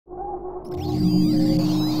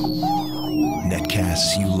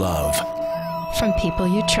Netcasts you love. From people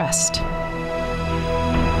you trust.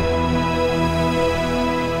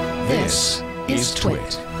 This is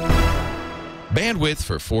Twit. Bandwidth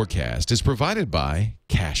for FourCast is provided by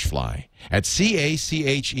Cachefly at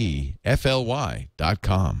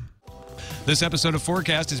CACHEFLY.com. This episode of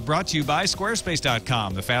FourCast is brought to you by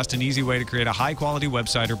Squarespace.com, the fast and easy way to create a high-quality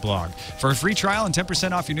website or blog. For a free trial and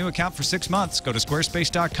 10% off your new account for 6 months, go to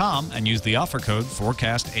Squarespace.com and use the offer code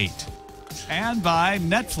FourCast8. And by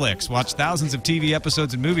Netflix. Watch thousands of TV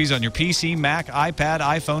episodes and movies on your PC, Mac, iPad,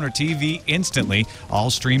 iPhone, or TV instantly, all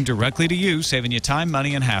streamed directly to you, saving you time,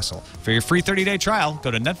 money, and hassle. For your free 30-day trial, go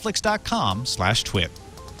to netflix.com/twit.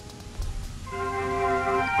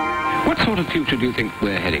 What sort of future do you think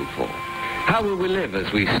we're heading for? How will we live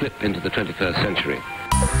as we slip into the 21st century?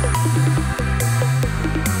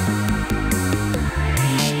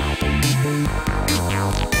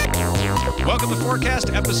 Welcome to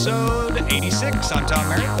FourCast, episode 86. I'm Tom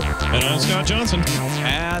Merritt. And I'm Scott Johnson.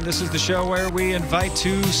 And this is the show where we invite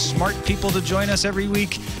two smart people to join us every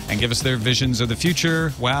week and give us their visions of the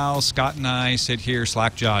future while Scott and I sit here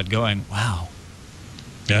slack-jawed going, wow.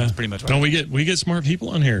 Yeah. That's pretty much what No, we get smart people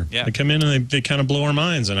on here. Yeah. They come in and they kind of blow our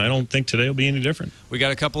minds, and I don't think today will be any different. We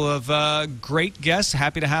got a couple of great guests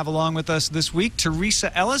happy to have along with us this week.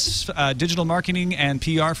 Teresa Ellis, digital marketing and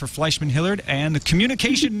PR for Fleischman Hillard, and the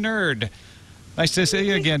communication nerd. Nice to see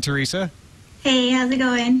you again, Teresa. Hey, how's it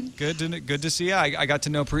going? Good to see you. I got to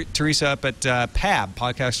know Teresa up at PAB,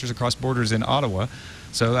 Podcasters Across Borders in Ottawa.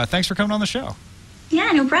 So thanks for coming on the show. Yeah,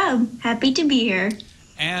 no problem. Happy to be here.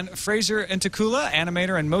 And Fraser Ntukula,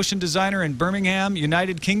 animator and motion designer in Birmingham,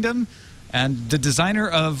 United Kingdom, and the designer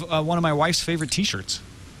of one of my wife's favorite T-shirts.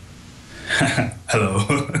 Hello.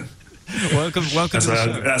 Welcome to the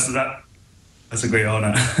show. That's a great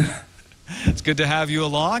honor. It's good to have you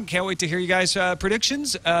along. Can't wait to hear you guys'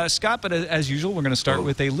 predictions. Scott, but as usual, we're going to start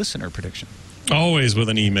with a listener prediction. Always with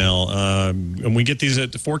an email. And we get these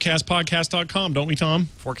at fourcastpodcast.com, don't we, Tom?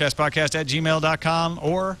 Fourcastpodcast@gmail.com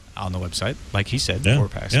or on the website, like he said,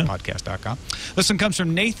 fourcastpodcast.com. This one comes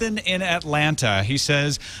from Nathan in Atlanta. He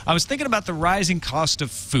says, I was thinking about the rising cost of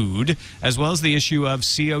food as well as the issue of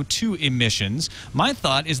CO2 emissions. My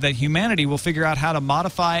thought is that humanity will figure out how to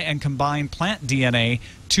modify and combine plant DNA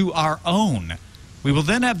to our own. We will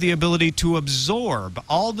then have the ability to absorb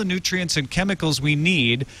all the nutrients and chemicals we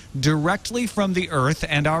need directly from the earth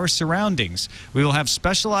and our surroundings. We will have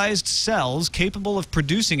specialized cells capable of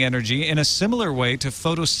producing energy in a similar way to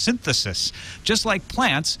photosynthesis. Just like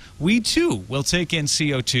plants, we too will take in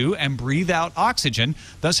CO2 and breathe out oxygen,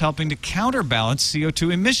 thus helping to counterbalance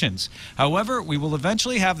CO2 emissions. However, we will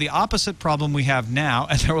eventually have the opposite problem we have now,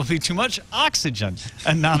 and there will be too much oxygen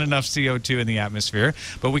and not enough CO2 in the atmosphere.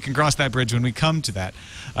 But we can cross that bridge when we come to that.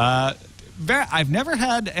 I've never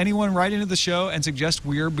had anyone write into the show and suggest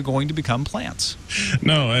we're going to become plants.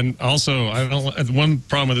 No, and also, one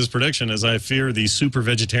problem with this prediction is I fear the super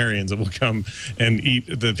vegetarians that will come and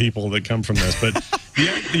eat the people that come from this. But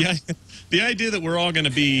the idea that we're all going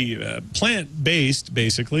to be plant-based,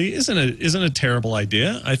 basically, isn't a terrible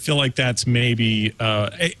idea. I feel like that's maybe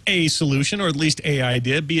a solution, or at least a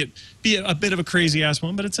idea, be it a bit of a crazy-ass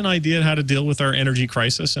one, but it's an idea on how to deal with our energy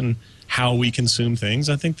crisis and how we consume things.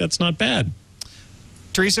 I think that's not bad.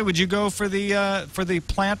 Teresa, would you go for the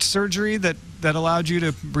plant surgery that allowed you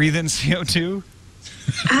to breathe in CO2?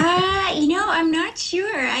 I'm not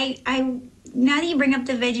sure. I now that you bring up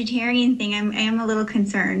the vegetarian thing, I am a little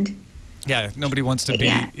concerned. Yeah, nobody wants to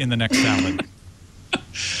be in the next salad.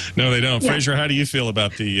 No, they don't. Yeah. Fraser, how do you feel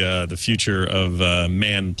about the future of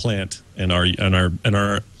man-plant and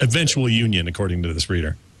our eventual union, according to this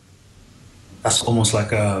reader? That's almost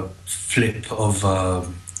like a flip of,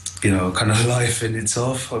 kind of life in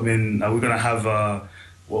itself. I mean, are we going to have,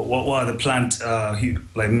 what are the plant,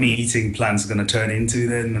 like meat-eating plants going to turn into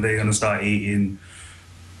then? Are they going to start eating,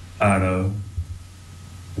 I don't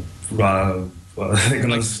know, they're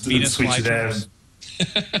going to switch to them?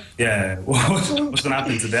 Yeah, what's going to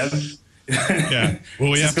happen to them? Yeah,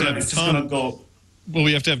 well, we have to have Tom. Well,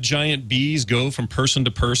 we have to have giant bees go from person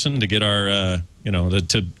to person to get our,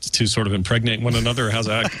 to sort of impregnate one another. How's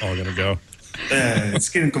that all going to go? Yeah, it's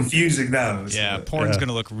getting confusing now. Yeah, porn's going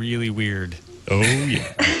to look really weird. Oh,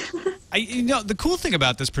 yeah. The cool thing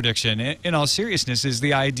about this prediction, in all seriousness, is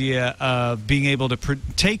the idea of being able to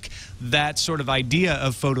take that sort of idea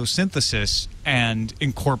of photosynthesis and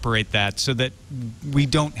incorporate that so that we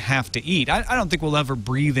don't have to eat. I don't think we'll ever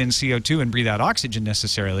breathe in CO2 and breathe out oxygen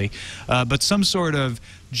necessarily, but some sort of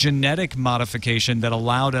genetic modification that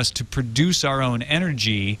allowed us to produce our own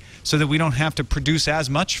energy so that we don't have to produce as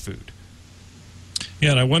much food.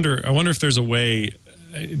 Yeah, and I wonder if there's a way.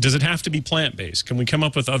 Does it have to be plant-based? Can we come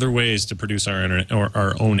up with other ways to produce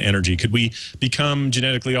our own energy? Could we become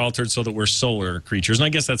genetically altered so that we're solar creatures? And I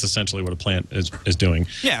guess that's essentially what a plant is doing.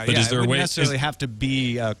 Yeah, but yeah. Is there it a way, wouldn't necessarily have to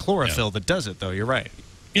be chlorophyll that does it, though. You're right.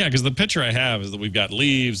 Yeah, because the picture I have is that we've got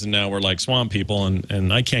leaves, and now we're like swamp people,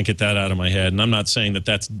 and I can't get that out of my head. And I'm not saying that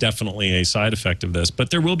that's definitely a side effect of this, but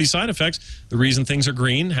there will be side effects. The reason things are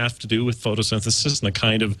green have to do with photosynthesis and the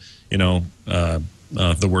kind of,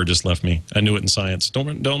 the word just left me. I knew it in science.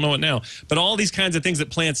 Don't know it now. But all these kinds of things that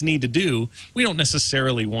plants need to do, we don't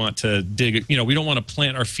necessarily want to dig. We don't want to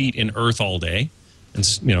plant our feet in earth all day and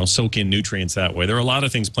soak in nutrients that way. There are a lot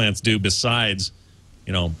of things plants do besides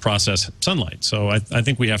process sunlight. So I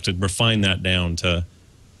think we have to refine that down to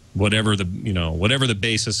whatever the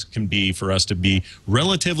basis can be for us to be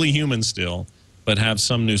relatively human still, but have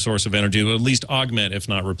some new source of energy to at least augment, if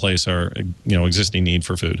not replace, our existing need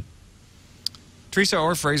for food. Teresa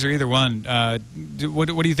or Fraser, either one, what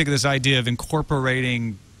do you think of this idea of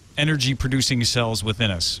incorporating energy-producing cells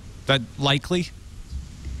within us? Is that likely?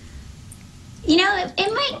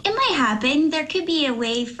 It might happen. There could be a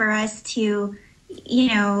way for us to,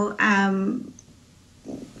 the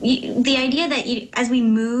idea that as we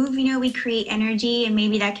move, we create energy, and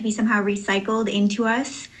maybe that could be somehow recycled into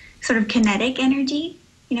us, sort of kinetic energy.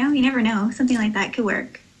 You never know. Something like that could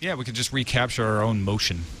work. Yeah, we could just recapture our own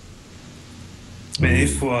motion. I mean,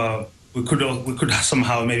 if we could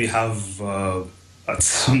somehow maybe have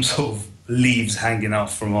some sort of leaves hanging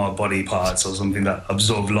out from our body parts or something that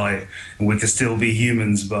absorb light, and we could still be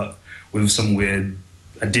humans, but with some weird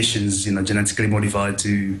additions, genetically modified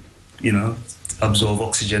to, absorb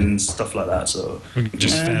oxygen and stuff like that. So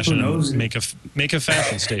just make a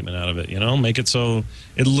fashion statement out of it. Make it so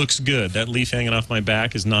it looks good. That leaf hanging off my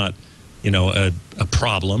back is not, a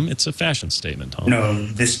problem. It's a fashion statement,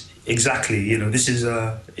 Tom. Exactly. This is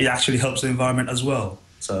it actually helps the environment as well.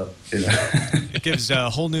 So it gives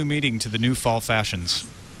a whole new meaning to the new fall fashions.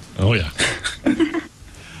 Oh yeah.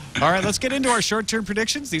 All right, let's get into our short-term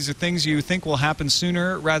predictions. These are things you think will happen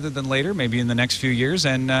sooner rather than later, maybe in the next few years.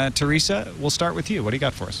 And Teresa, we'll start with you. What do you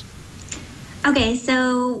got for us? Okay,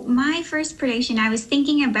 so my first prediction, I was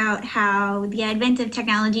thinking about how the advent of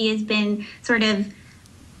technology has been sort of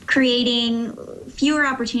creating fewer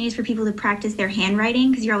opportunities for people to practice their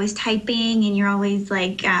handwriting, because you're always typing and you're always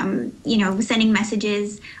sending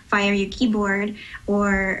messages via your keyboard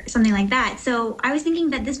or something like that. So I was thinking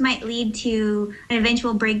that this might lead to an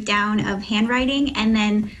eventual breakdown of handwriting, and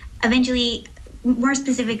then eventually, more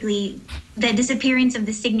specifically, the disappearance of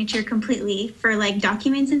the signature completely for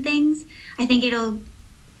documents and things. I think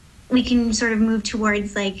we can sort of move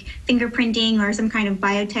towards fingerprinting or some kind of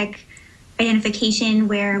biotech identification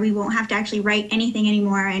where we won't have to actually write anything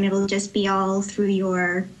anymore, and it'll just be all through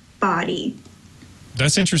your body.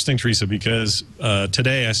 That's interesting, Teresa, because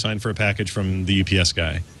today I signed for a package from the UPS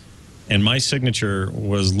guy, and my signature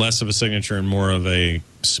was less of a signature and more of a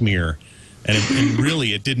smear. And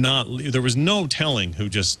really, it did not. There was no telling who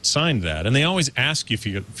just signed that, and they always ask you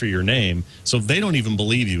for your name, so they don't even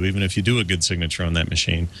believe you, even if you do a good signature on that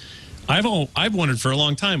machine. I've wondered for a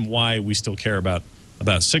long time why we still care about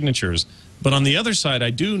signatures. But on the other side, I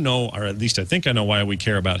do know, or at least I think I know, why we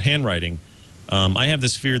care about handwriting. I have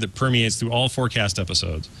this fear that permeates through all FourCast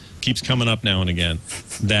episodes, keeps coming up now and again,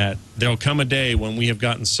 that there'll come a day when we have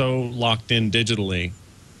gotten so locked in digitally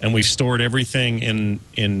and we've stored everything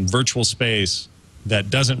in virtual space that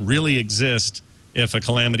doesn't really exist if a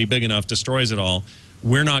calamity big enough destroys it all.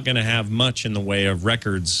 We're not going to have much in the way of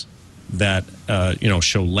records that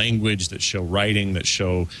show language, that show writing, that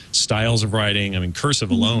show styles of writing. I mean,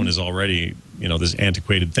 cursive alone is already this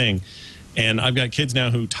antiquated thing. And I've got kids now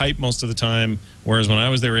who type most of the time, whereas when I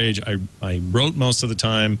was their age, I wrote most of the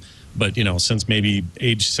time. But since maybe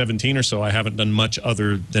age 17 or so, I haven't done much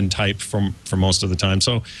other than type for most of the time.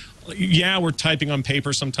 So yeah, we're typing on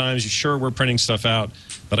paper sometimes. Sure, we're printing stuff out,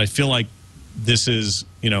 but I feel like this is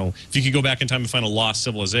if you could go back in time and find a lost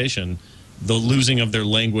civilization, the losing of their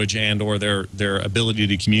language and or their ability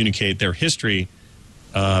to communicate their history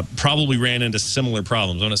probably ran into similar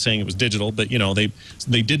problems. I'm not saying it was digital, but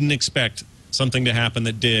they didn't expect something to happen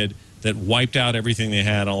that wiped out everything they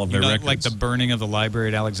had, all of their records. Like the burning of the library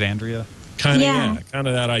at Alexandria? Kind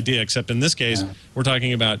of that idea, except in this case, we're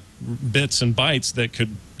talking about bits and bytes that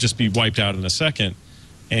could just be wiped out in a second.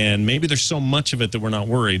 And maybe there's so much of it that we're not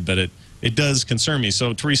worried, but it does concern me.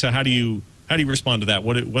 So, Teresa, how do you respond to that?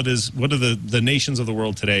 What do the nations of the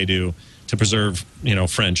world today do to preserve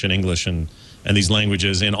French and English and these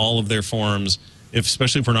languages in all of their forms,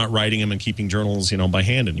 especially if we're not writing them and keeping journals by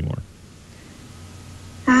hand anymore?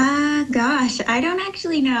 Gosh, I don't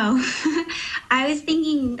actually know. I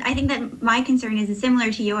think that my concern is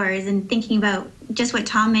similar to yours, and thinking about just what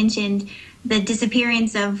Tom mentioned, the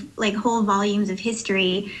disappearance of like whole volumes of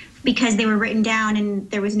history because they were written down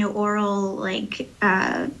and there was no oral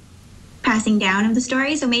passing down of the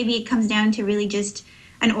story. So maybe it comes down to really just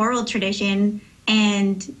an oral tradition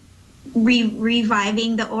and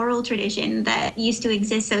reviving the oral tradition that used to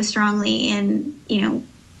exist so strongly in,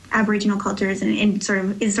 Aboriginal cultures and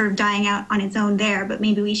is sort of dying out on its own there. But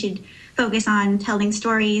maybe we should focus on telling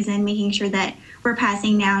stories and making sure that we're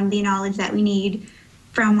passing down the knowledge that we need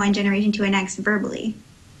from one generation to the next verbally.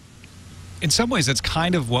 In some ways, that's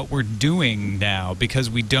kind of what we're doing now, because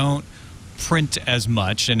we don't print as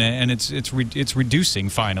much, and it's reducing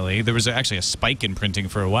finally. There was actually a spike in printing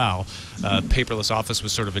for a while. Paperless office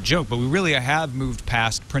was sort of a joke, but we really have moved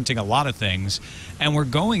past printing a lot of things, and we're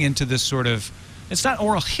going into this sort of, it's not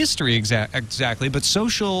oral history exactly, but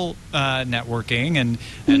social networking and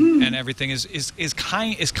everything is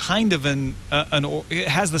kind of it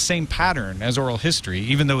has the same pattern as oral history,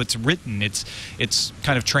 even though it's written. It's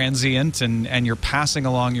kind of transient, and you're passing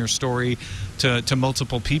along your story to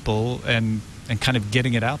multiple people and kind of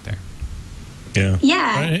getting it out there.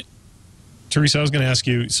 Yeah. Right. Teresa, I was going to ask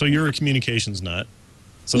you, so you're a communications nut,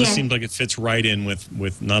 so this seems like it fits right in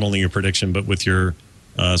with not only your prediction but with your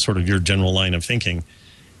sort of your general line of thinking.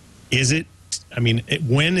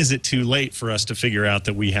 When is it too late for us to figure out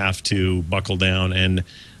that we have to buckle down and,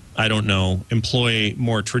 I don't know, employ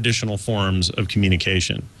more traditional forms of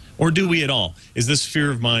communication? Or do we at all? Is this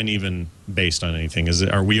fear of mine even based on anything?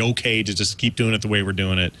 Are we okay to just keep doing it the way we're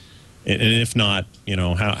doing it? And if not,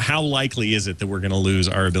 how likely is it that we're going to lose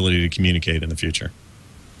our ability to communicate in the future?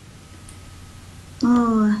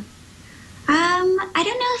 I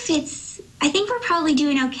don't know if I think we're probably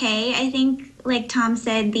doing okay. I think, like Tom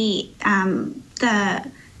said, the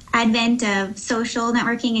advent of social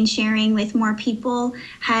networking and sharing with more people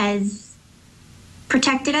has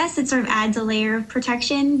protected us. It sort of adds a layer of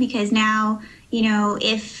protection, because now,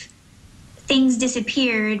 if things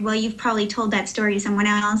disappeared, well, you've probably told that story to someone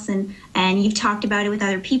else, and you've talked about it with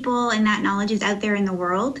other people, and that knowledge is out there in the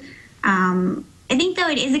world. I think, though,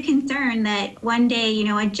 it is a concern that one day,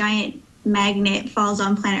 a giant magnet falls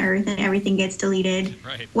on planet Earth and everything gets deleted.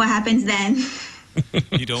 Right. What happens then?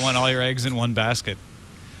 You don't want all your eggs in one basket.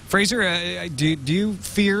 Fraser, do you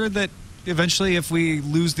fear that eventually, if we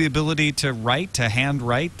lose the ability to write, to hand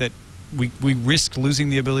write, that we risk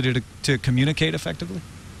losing the ability to communicate effectively?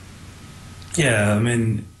 Yeah,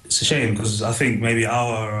 it's a shame, because I think maybe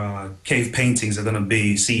our cave paintings are going to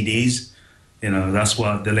be CDs. That's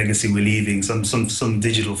what the legacy we're leaving, some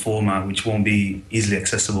digital format which won't be easily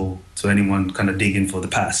accessible to anyone kind of digging for the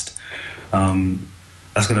past.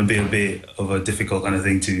 That's going to be a bit of a difficult kind of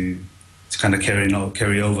thing to kind of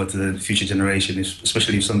carry over to the future generation,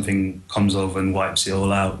 especially if something comes over and wipes it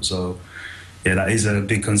all out. So, yeah, that is a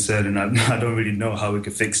big concern, and I don't really know how we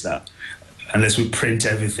could fix that unless we print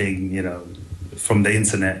everything, from the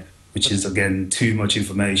internet, which is, again, too much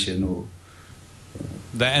information.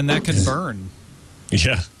 And that can burn.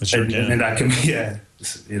 Yeah, it sure can. And that can be,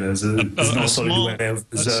 there's no solid way of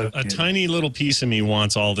preserving a tiny little piece of me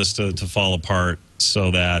wants all this to fall apart,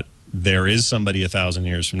 so that there is somebody 1,000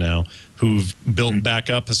 years from now who've built back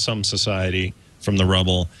up some society from the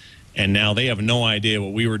rubble, and now they have no idea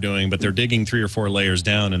what we were doing, but they're digging 3 or 4 layers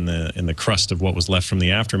down in the crust of what was left from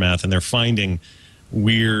the aftermath, and they're finding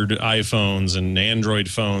weird iPhones and Android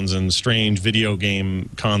phones and strange video game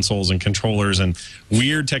consoles and controllers and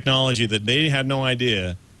weird technology that they had no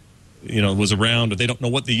idea, was around, but they don't know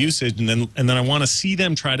what the use is. And then I want to see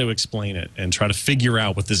them try to explain it and try to figure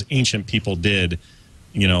out what this ancient people did,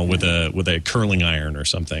 with a curling iron or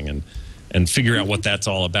something, and figure out what that's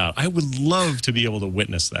all about. I would love to be able to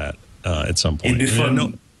witness that at some point.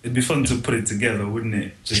 It'd be fun to put it together, wouldn't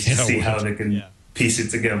it? Just to see how they can piece it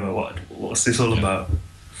together. What's this all about?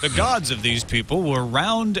 The gods of these people were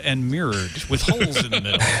round and mirrored with holes in the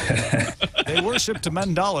middle. They worshipped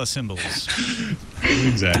mandala symbols.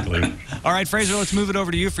 Exactly. All right, Fraser, let's move it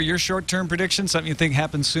over to you for your short-term prediction, something you think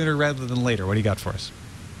happens sooner rather than later. What do you got for us?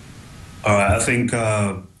 All right, I think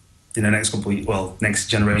in the next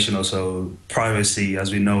generation or so, privacy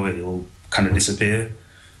as we know it will kind of disappear.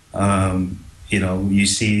 You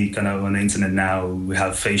see kind of on the internet now, we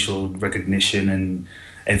have facial recognition, and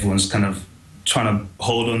everyone's kind of trying to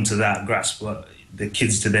hold on to that grasp. But the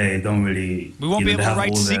kids today don't really. We won't be able to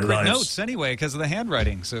write secret notes anyway because of the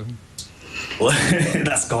handwriting. So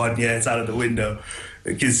that's gone. Yeah, it's out of the window.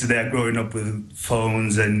 The kids today are growing up with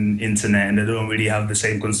phones and internet, and they don't really have the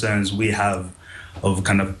same concerns we have of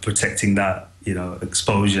kind of protecting that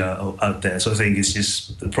exposure out there. So I think it's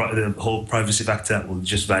just the whole privacy factor will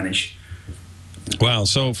just vanish. Wow.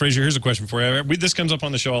 So, Fraser, here's a question for you. This comes up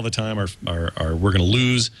on the show all the time. We're going to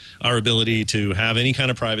lose our ability to have any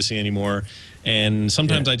kind of privacy anymore. And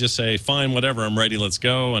sometimes I just say, fine, whatever, I'm ready, let's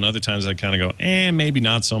go. And other times I kind of go, maybe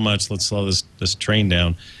not so much. Let's slow this train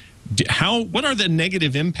down. What are the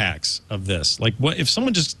negative impacts of this? Like, what if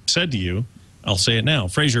someone just said to you, I'll say it now,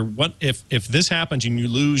 Fraser, what if this happens and you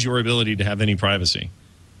lose your ability to have any privacy?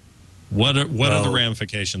 What are the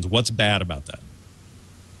ramifications? What's bad about that?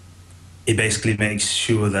 It basically makes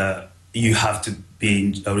sure that you have to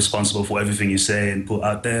be responsible for everything you say and put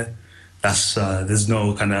out there. There's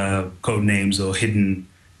no kind of code names or hidden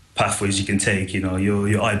pathways you can take.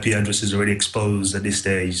 Your IP address is already exposed at this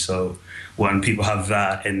stage. So when people have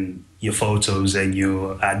that and your photos and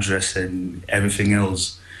your address and everything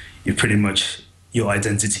else, your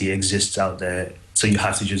identity exists out there. So you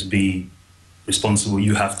have to just be responsible.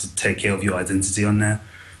 You have to take care of your identity on the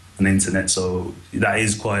internet. So that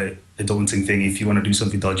is quite a daunting thing if you want to do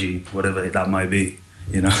something dodgy, whatever that might be.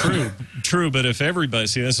 True. But if everybody,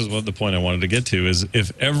 this is what the point I wanted to get to is,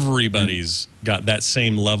 if everybody's got that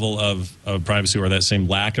same level of privacy or that same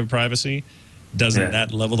lack of privacy, doesn't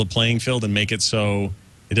that level the playing field and make it so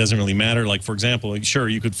it doesn't really matter? Like, for example, sure,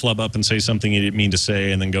 you could flub up and say something you didn't mean to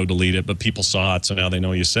say and then go delete it, but people saw it, so now they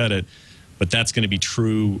know you said it. But that's going to be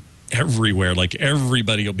true everywhere. Like,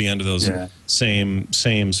 everybody will be under those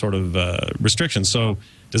same sort of restrictions. So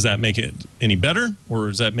does that make it any better, or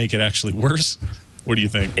does that make it actually worse? What do you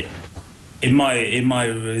think? It might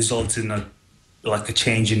result in a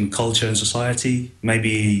change in culture and society.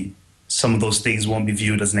 Maybe some of those things won't be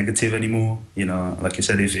viewed as negative anymore. Like you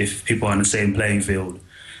said, if people are on the same playing field,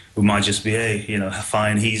 we might just be,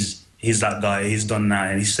 fine, he's that guy, he's done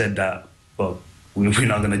that, and he said that, but we're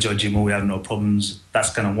not going to judge him, or we have no problems.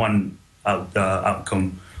 That's kind of one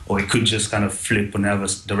outcome. Or it could just kind of flip in the other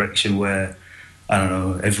direction where, I don't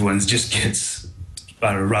know, everyone just gets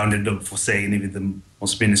rounded up for saying even the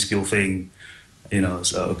most minuscule thing,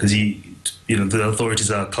 so because the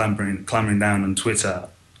authorities are clamping down on Twitter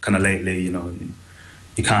kind of lately.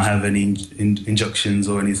 You can't have any injunctions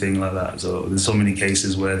or anything like that. So there's so many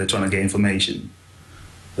cases where they're trying to get information.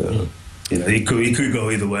 So, it could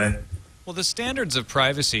go either way. Well, the standards of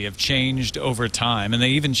privacy have changed over time, and they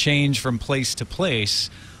even change from place to place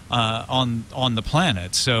on the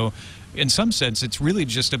planet. So in some sense, it's really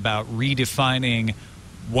just about redefining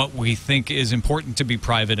what we think is important to be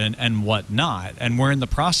private and what not. And we're in the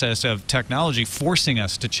process of technology forcing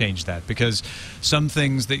us to change that, because some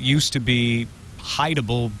things that used to be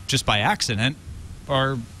hideable just by accident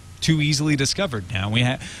are too easily discovered now.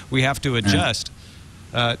 We have to adjust.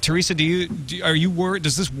 Teresa, are you worried?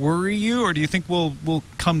 Does this worry you, or do you think we'll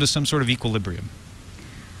come to some sort of equilibrium?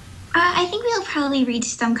 I think we'll probably reach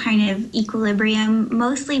some kind of equilibrium,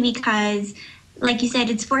 mostly because, like you said,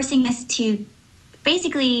 it's forcing us to,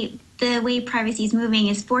 basically, the way privacy is moving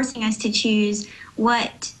is forcing us to choose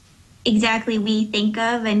what exactly we think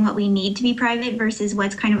of and what we need to be private versus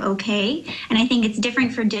what's kind of okay. And I think it's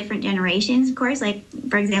different for different generations, of course. Like,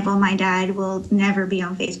 for example, my dad will never be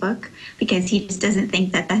on Facebook because he just doesn't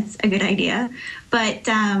think that that's a good idea. But,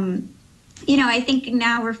 I think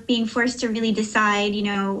now we're being forced to really decide,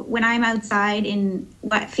 when I'm outside in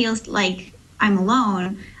what feels like I'm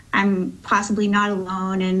alone, I'm possibly not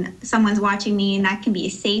alone and someone's watching me, and that can be a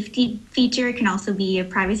safety feature. It can also be a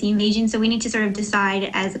privacy invasion. So we need to sort of decide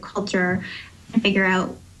as a culture and figure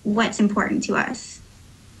out what's important to us.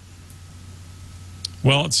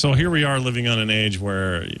 Well, so here we are living on an age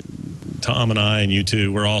where Tom and I and you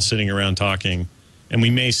two, we're all sitting around talking, and we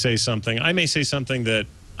may say something. I may say something that,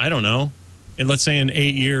 I don't know, and let's say in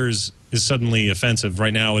 8 years is suddenly offensive.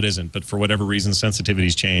 Right now it isn't, but for whatever reason,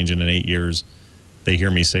 sensitivities change, and in 8 years they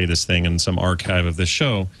hear me say this thing in some archive of this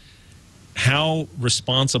show. How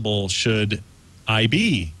responsible should I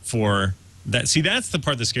be for that? See, that's the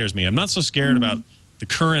part that scares me. I'm not so scared about the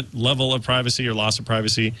current level of privacy or loss of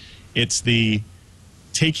privacy. It's the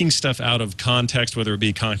taking stuff out of context, whether it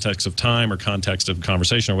be context of time or context of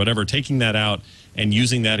conversation or whatever, taking that out and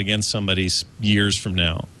using that against somebody years from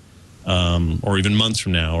now, or even months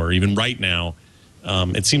from now, or even right now.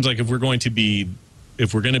 It seems like if we're going to be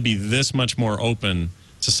this much more open,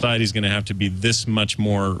 society's going to have to be this much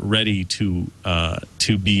more ready to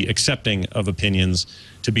be accepting of opinions,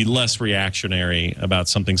 to be less reactionary about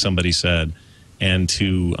something somebody said, and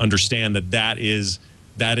to understand that is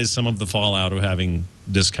some of the fallout of having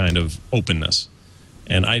this kind of openness.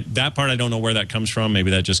 And that part, I don't know where that comes from.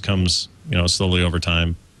 Maybe that just comes, slowly over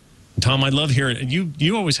time. Tom, I love hearing you.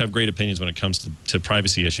 You always have great opinions when it comes to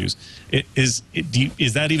privacy issues. Is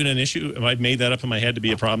that even an issue? Have I made that up in my head to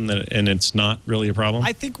be a problem, and it's not really a problem?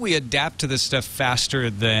 I think we adapt to this stuff faster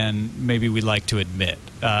than maybe we like to admit.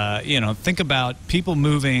 Think about people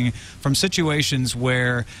moving from situations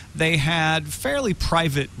where they had fairly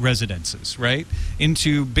private residences, right,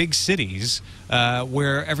 into big cities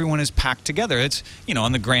where everyone is packed together. It's,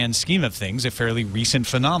 on the grand scheme of things, a fairly recent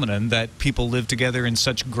phenomenon that people live together in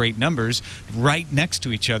such great numbers right next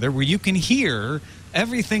to each other where you can hear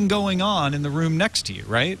everything going on in the room next to you,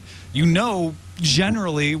 right? You know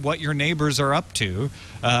generally what your neighbors are up to,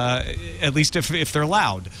 at least if they're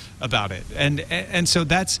loud about it. And so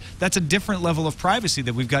that's a different level of privacy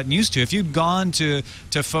that we've gotten used to. If you'd gone to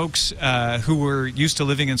folks who were used to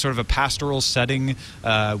living in sort of a pastoral setting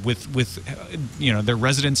with their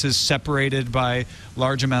residences separated by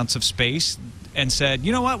large amounts of space, and said,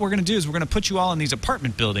 you know what we're going to do is we're going to put you all in these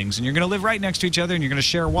apartment buildings and you're going to live right next to each other and you're going to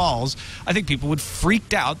share walls, I think people would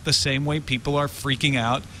freak out the same way people are freaking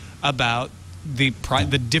out about the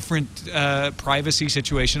different privacy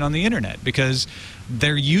situation on the internet, because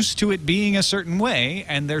they're used to it being a certain way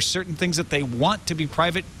and there's certain things that they want to be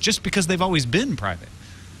private just because they've always been private.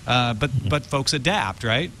 But folks adapt,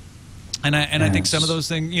 right? And I think some of those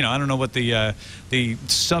things, I don't know what the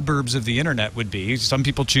suburbs of the internet would be. Some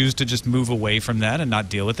people choose to just move away from that and not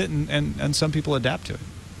deal with it, and some people adapt to it.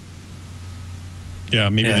 Yeah,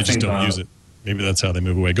 maybe they just don't use it. Maybe that's how they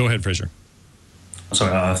move away. Go ahead, Fraser.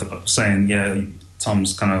 Sorry, I was saying,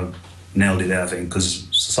 Tom's kind of nailed it there, I think, because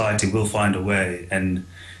society will find a way, and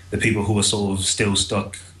the people who are sort of still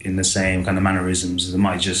stuck in the same kind of mannerisms, they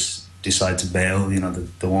might just decide to bail,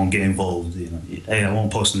 they won't get involved, hey, I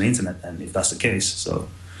won't post on the internet then, if that's the case. So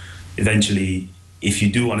eventually, if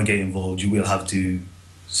you do want to get involved, you will have to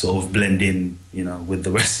sort of blend in, with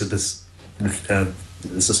the rest of the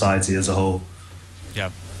society as a whole. Yeah.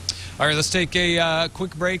 All right, let's take a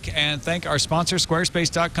quick break and thank our sponsor,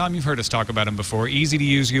 Squarespace.com. You've heard us talk about them before.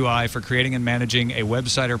 Easy-to-use UI for creating and managing a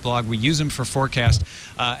website or blog. We use them for FourCast.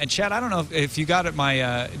 And Chad, I don't know if you got it.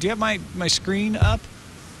 Do you have my screen up?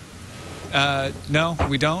 No,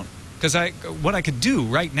 we don't. Because what I could do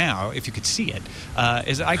right now, if you could see it,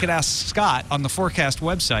 is I could ask Scott on the FourCast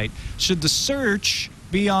website, should the search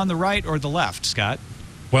be on the right or the left, Scott?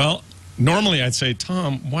 Well, normally I'd say,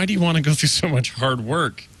 Tom, why do you want to go through so much hard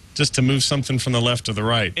work just to move something from the left to the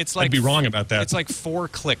right? I'd be wrong about that. It's like 4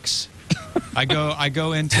 clicks. I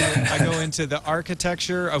go into the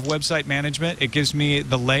architecture of website management. It gives me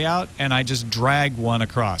the layout, and I just drag one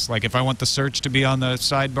across. Like if I want the search to be on the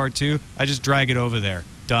sidebar too, I just drag it over there.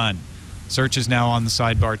 Done. Search is now on the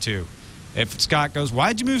sidebar too. If Scott goes,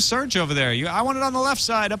 why'd you move search over there? I want it on the left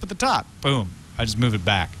side up at the top. Boom. I just move it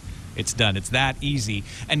back. It's done. It's that easy.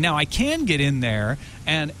 And now I can get in there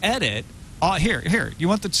and edit. Here. You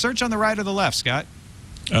want the search on the right or the left, Scott?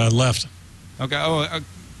 Left. Okay.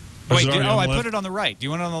 Wait, I put it on the right. Do you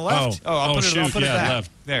want it on the left? I'll put it back. Left.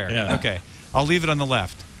 There. Yeah. Okay. I'll leave it on the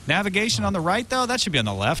left. Navigation on the right, though? That should be on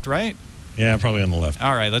the left, right? Yeah, probably on the left.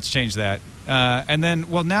 All right, let's change that. And then,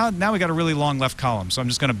 now we got a really long left column, so I'm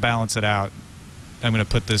just going to balance it out. I'm going to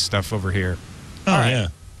put this stuff over here. Oh, all right. Yeah.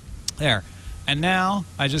 There. And now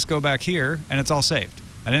I just go back here, and it's all saved.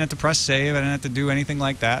 I didn't have to press save. I didn't have to do anything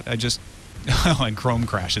like that. I just... Oh, and Chrome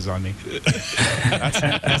crashes on me. That's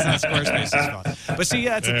not Squarespace's fault. But see,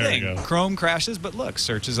 that's the thing. Chrome crashes, but look,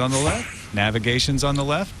 search is on the left, navigation's on the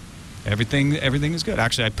left. Everything is good.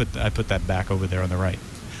 Actually, I put that back over there on the right.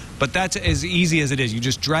 But that's as easy as it is. You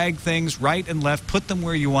just drag things right and left, put them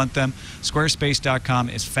where you want them. Squarespace.com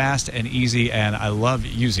is fast and easy, and I love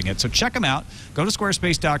using it. So check them out. Go to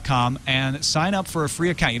squarespace.com and sign up for a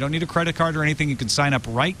free account. You don't need a credit card or anything. You can sign up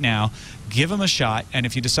right now. Give them a shot, and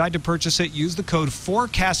if you decide to purchase it, use the code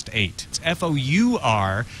FourCast8. It's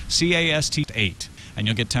FourCast8, and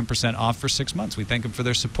you'll get 10% off for 6 months. We thank them for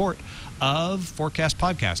their support of FourCast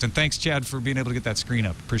Podcast. And thanks, Chad, for being able to get that screen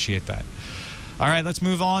up. Appreciate that. All right, let's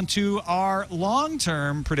move on to our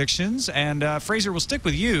long-term predictions. And Fraser, we'll stick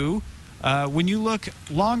with you. When you look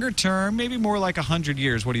longer term, maybe more like 100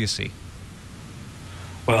 years, what do you see?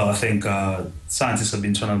 Well, I think scientists have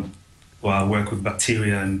been trying to work with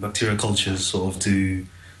bacteria and bacterial cultures sort of to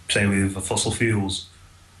play with fossil fuels.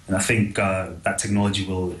 And I think that technology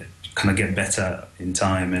will kind of get better in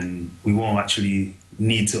time, and we won't actually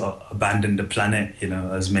need to abandon the planet,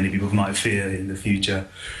 as many people might fear in the future.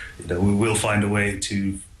 We will find a way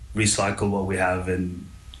to recycle what we have and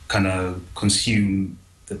kind of consume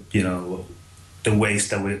the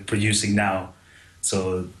waste that we're producing now.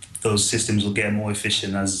 So those systems will get more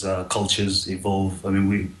efficient as cultures evolve. I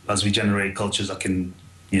mean, as we generate cultures that can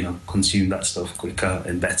consume that stuff quicker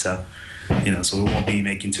and better. So we won't be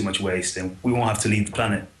making too much waste, and we won't have to leave the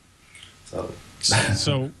planet. So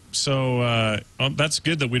that's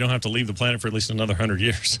good that we don't have to leave the planet for at least another 100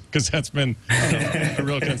 years, because that's been a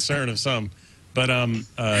real concern of some. But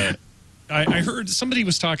I heard somebody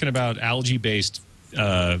was talking about algae-based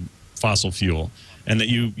fossil fuel, and that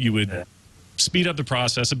you would speed up the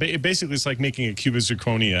process. Basically, it's like making a cube of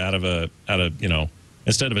zirconia out of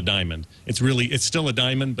instead of a diamond. It's still a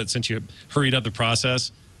diamond, but since you hurried up the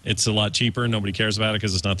process, it's a lot cheaper. Nobody cares about it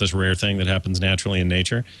because it's not this rare thing that happens naturally in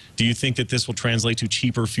nature. Do you think that this will translate to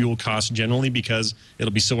cheaper fuel costs generally because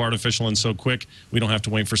it'll be so artificial and so quick? We don't have to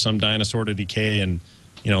wait for some dinosaur to decay and,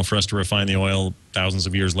 for us to refine the oil thousands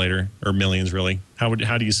of years later, or millions, really. How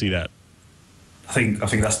do you see that? I think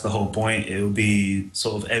that's the whole point. It will be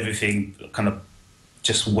sort of everything kind of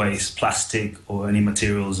just waste, plastic or any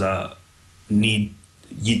materials that need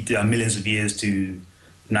millions of years to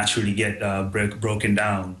naturally get broken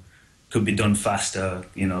down, could be done faster,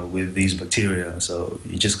 with these bacteria. So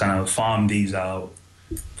you just kind of farm these out,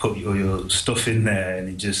 put your stuff in there, and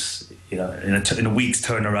it just, in a week's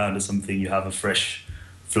turnaround or something, you have a fresh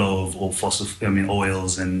flow of all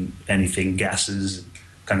oils and anything, gases,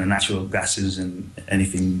 kind of natural gases and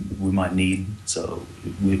anything we might need. So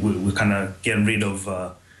we're kind of getting rid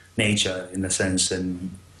of nature in a sense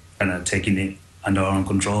and kind of taking it under our own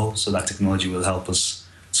control. So that technology will help us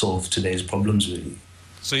solve today's problems, really.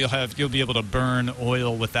 So you'll be able to burn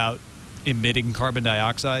oil without emitting carbon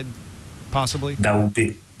dioxide, possibly? That would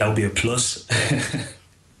be a plus.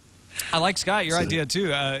 I like, Scott, your idea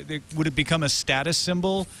too. Would it become a status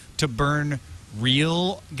symbol to burn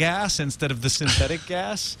real gas instead of the synthetic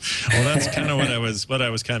gas? Well, that's kind of what I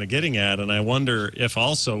was kind of getting at, and I wonder if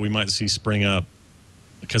also we might see spring up,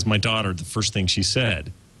 because my daughter, the first thing she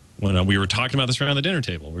said when we were talking about this around the dinner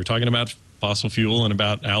table, we were talking about fossil fuel and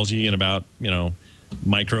about algae and about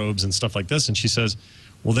microbes and stuff like this, and she says,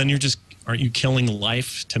 well, then aren't you killing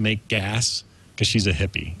life to make gas? Because she's a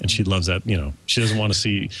hippie and she loves that. She doesn't want to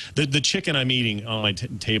see the chicken I'm eating on my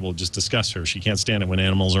table just disgusts her. She can't stand it when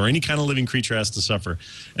animals or any kind of living creature has to suffer.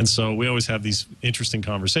 And so we always have these interesting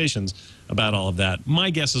conversations about all of that. My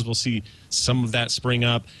guess is we'll see some of that spring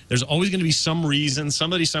up. There's always going to be some reason.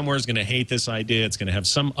 Somebody somewhere is going to hate this idea. It's going to have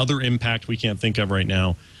some other impact we can't think of right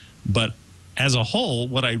now. But as a whole,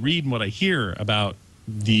 what I read and what I hear about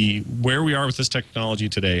where we are with this technology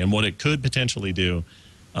today and what it could potentially do,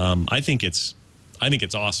 I think it's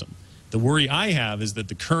awesome. The worry I have is that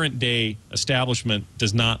the current day establishment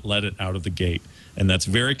does not let it out of the gate. And that's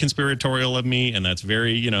very conspiratorial of me, and that's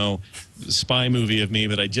very, spy movie of me,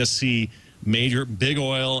 but I just see big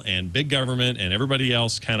oil and big government and everybody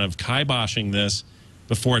else kind of kiboshing this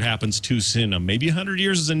before it happens too soon. Maybe 100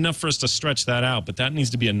 years is enough for us to stretch that out, but that needs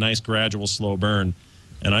to be a nice, gradual, slow burn.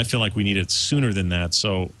 And I feel like we need it sooner than that.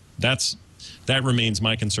 So that remains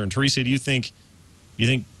my concern. Teresa, do you think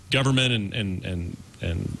government and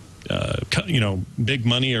big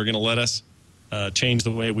money are going to let us change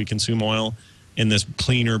the way we consume oil in this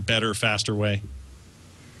cleaner, better, faster way?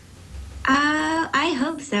 I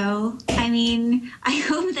hope so. I mean, I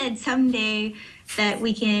hope that someday that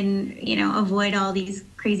we can, avoid all these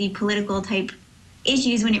crazy political type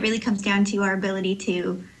issues when it really comes down to our ability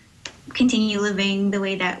to continue living the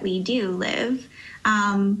way that we do live.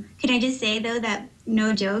 Could I just say, though, that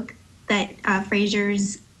no joke, that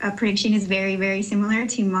Fraser's prediction is very, very similar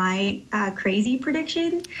to my crazy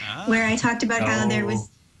prediction, where I talked about how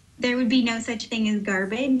there would be no such thing as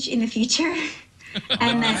garbage in the future,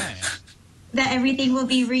 and that everything will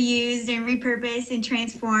be reused and repurposed and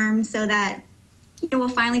transformed so that we'll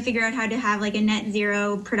finally figure out how to have like a net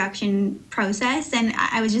zero production process. And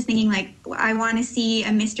I was just thinking, like, I want to see a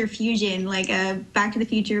Mr. Fusion, like a Back to the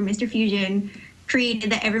Future Mr. Fusion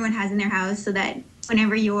created that everyone has in their house, so that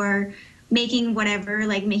whenever you're making whatever,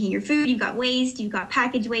 like making your food, you've got waste, you've got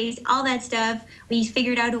package waste, all that stuff. We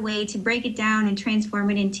figured out a way to break it down and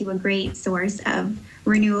transform it into a great source of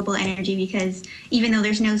renewable energy, because even though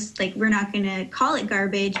there's no, like, we're not going to call it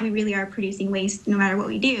garbage, we really are producing waste no matter what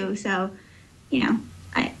we do. So,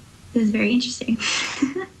 it was very interesting.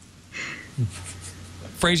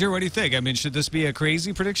 Fraser, what do you think? I mean, should this be a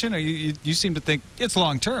crazy prediction? Or you seem to think it's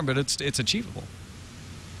long term, but it's achievable.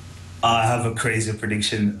 I have a crazy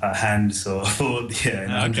prediction at hand, so I thought, in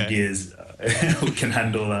 100 years, we can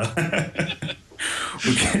handle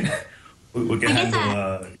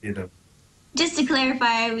Just to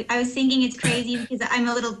clarify, I was thinking it's crazy because I'm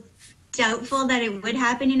a little doubtful that it would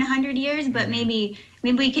happen in 100 years, but maybe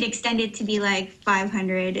we could extend it to be like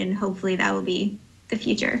 500, and hopefully that will be the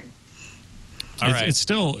future.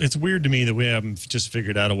 It's weird to me that we haven't just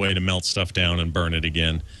figured out a way to melt stuff down and burn it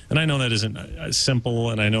again. And I know that isn't simple,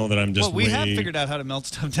 and I know that I'm just Well, we have figured out how to melt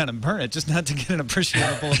stuff down and burn it, just not to get an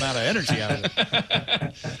appreciable amount of energy out of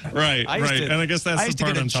it. Right. And I guess that's the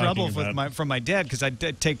part I'm talking about. I used to get in trouble from my dad because I'd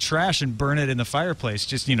take trash and burn it in the fireplace,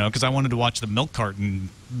 just, because I wanted to watch the milk carton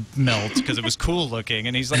melt because it was cool looking.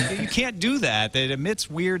 And he's like, you can't do that. It emits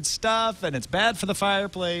weird stuff, and it's bad for the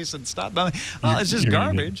fireplace, and stop. Well, it's just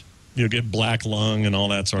garbage. You'll get black lung and all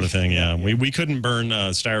that sort of thing. Yeah, we couldn't burn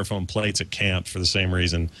styrofoam plates at camp for the same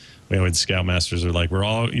reason. We always scoutmasters are like,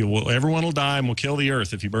 everyone will die and we'll kill the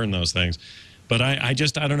earth if you burn those things. But I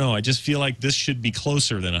don't know. I just feel like this should be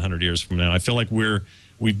closer than 100 years from now. I feel like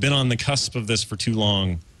we've been on the cusp of this for too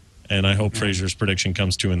long, and I hope Fraser's prediction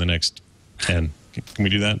comes true in the next 10. Can we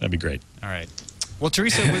do that? That'd be great. All right. Well,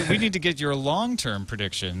 Teresa, we need to get your long-term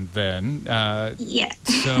prediction then. Yeah.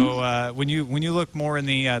 So when you look more in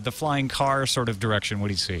the flying car sort of direction, what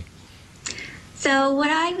do you see? So what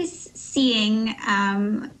I was seeing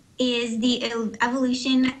is the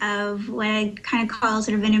evolution of what I kind of call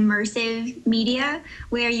sort of an immersive media,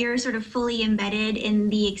 where you're sort of fully embedded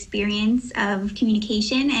in the experience of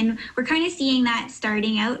communication. And we're kind of seeing that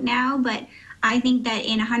starting out now, but I think that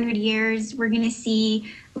in 100 years, we're going to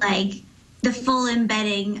see like the full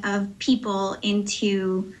embedding of people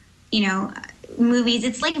into, movies.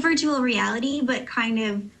 It's like virtual reality, but kind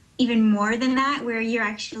of even more than that, where you're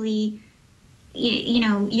actually,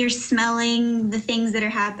 you're smelling the things that are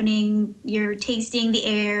happening, you're tasting the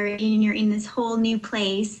air, and you're in this whole new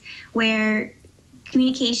place where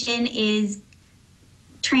communication is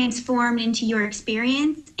transformed into your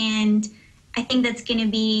experience. And I think that's going to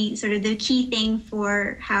be sort of the key thing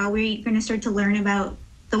for how we're going to start to learn about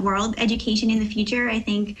the world. Education in the future, I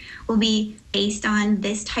think, will be based on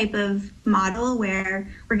this type of model where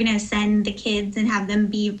we're going to send the kids and have them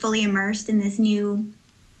be fully immersed in this new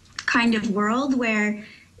kind of world where,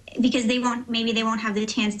 because maybe they won't have the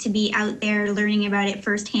chance to be out there learning about it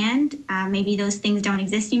firsthand. Maybe those things don't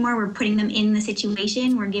exist anymore. We're putting them in the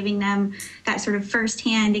situation. We're giving them that sort of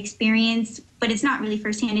firsthand experience, but it's not really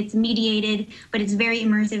firsthand. It's mediated, but it's very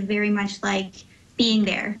immersive, very much like being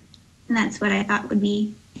there. And that's what I thought would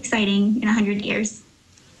be exciting in 100 years.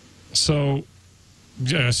 So,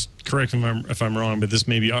 just correct me if I'm wrong, but this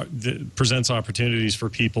maybe presents opportunities for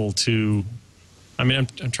people to. I mean,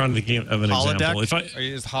 I'm trying to think of an example.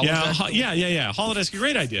 Holodeck? Holodeck's a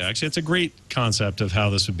great idea. Actually, it's a great concept of how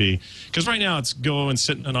this would be. Because right now, it's go and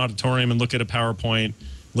sit in an auditorium and look at a PowerPoint,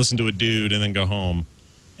 listen to a dude, and then go home.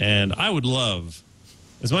 And I would love,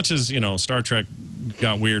 as much as Star Trek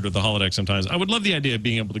got weird with the holodeck sometimes, I would love the idea of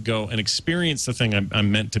being able to go and experience the thing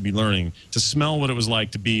I'm meant to be learning, to smell what it was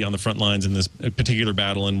like to be on the front lines in this particular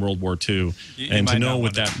battle in World War II, and to know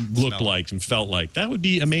what that looked like and felt like. That would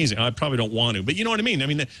be amazing. I probably don't want to, but you know what I mean? I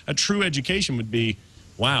mean, a true education would be,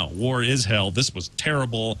 wow, war is hell. This was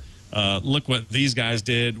terrible. Look what these guys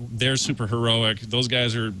did. They're super heroic. Those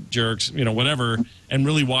guys are jerks, whatever, and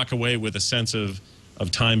really walk away with a sense of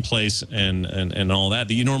time, place, and all that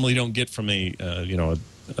you normally don't get from a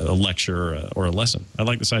lecture or a lesson. I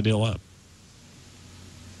like this idea a lot.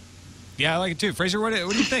 Yeah, I like it too. Fraser, what do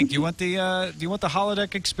you think? Do you want the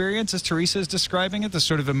holodeck experience as Teresa is describing it, the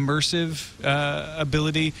sort of immersive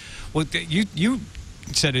ability? Well, you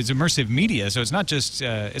said it's immersive media, so it's not just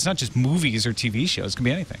movies or TV shows. It can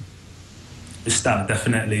be anything. It's that,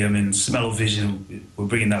 definitely. I mean, smell-o-vision, we're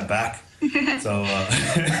bringing that back. So.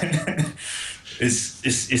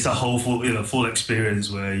 It's a whole full experience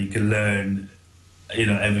where you can learn,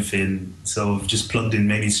 everything. So just plugged in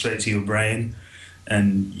maybe straight to your brain,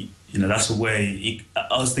 and that's a way.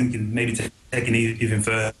 I was thinking maybe taking it even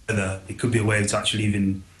further. It could be a way to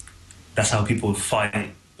actually that's how people fight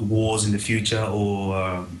wars in the future,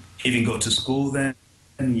 or even go to school. Then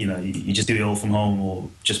you just do it all from home, or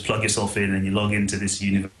just plug yourself in and you log into this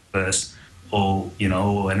universe. Or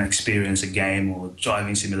and experience a game, or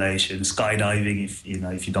driving simulation, skydiving if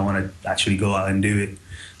you don't want to actually go out and do it.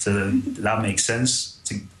 So that makes sense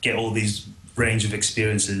to get all these range of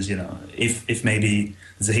experiences. If maybe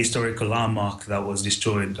there's a historical landmark that was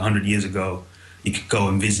destroyed 100 years ago, you could go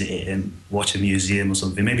and visit it and watch a museum or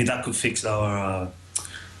something. Maybe that could fix our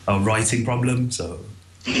writing problem. So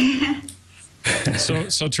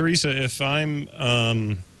Teresa, if I'm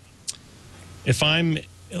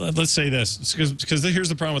let's say this, because here's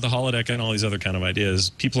the problem with the holodeck and all these other kind of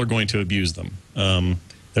ideas. People are going to abuse them.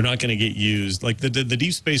 They're not going to get used. Like the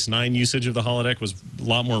Deep Space Nine usage of the holodeck was a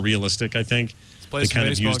lot more realistic, I think. They kind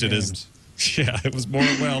of used it as, it was more,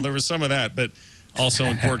 well, there was some of that, but also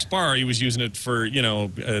in Quartz Bar, he was using it for,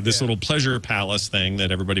 this little pleasure palace thing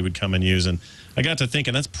that everybody would come and use. And I got to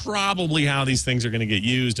thinking that's probably how these things are going to get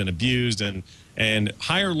used and abused. And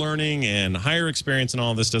higher learning and higher experience and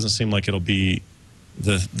all this doesn't seem like it'll be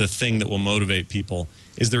the thing that will motivate people.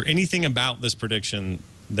 Is there anything about this prediction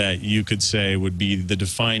that you could say would be the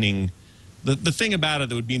defining, the thing about it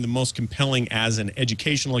that would be the most compelling as an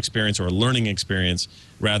educational experience or a learning experience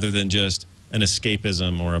rather than just an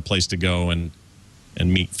escapism or a place to go and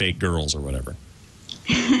meet fake girls or whatever?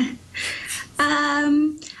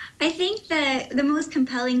 I think the most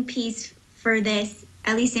compelling piece for this,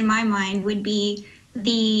 at least in my mind, would be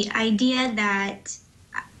the idea that,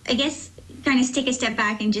 I guess, kind of take a step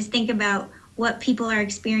back and just think about what people are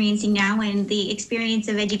experiencing now and the experience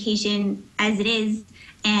of education as it is,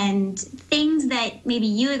 and things that maybe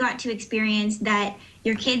you got to experience that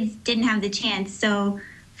your kids didn't have the chance. So,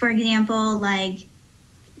 for example, like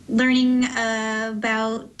learning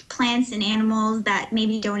about plants and animals that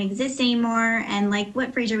maybe don't exist anymore, and like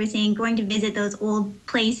what Fraser was saying, going to visit those old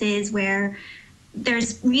places where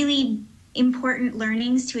there's really important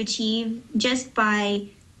learnings to achieve just by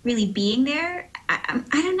really being there. I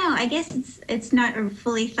don't know. I guess it's not a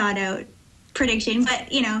fully thought out prediction, but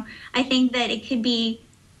I think that it could be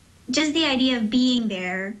just the idea of being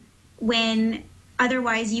there when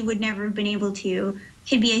otherwise you would never have been able to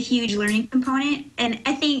could be a huge learning component. And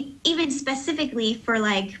I think even specifically for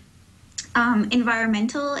like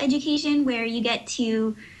environmental education, where you get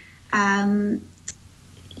to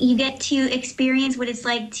experience what it's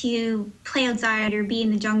like to play outside or be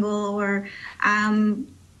in the jungle, or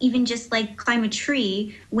even just like climb a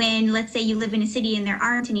tree when, let's say, you live in a city and there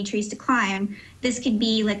aren't any trees to climb. This could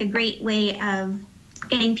be like a great way of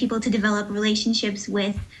getting people to develop relationships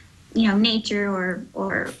with, nature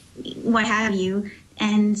or what have you,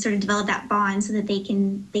 and sort of develop that bond so that they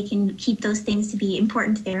can keep those things to be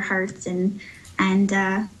important to their hearts and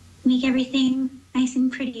make everything nice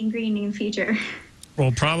and pretty and green in the future.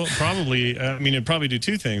 Well, probably. I mean, it'd probably do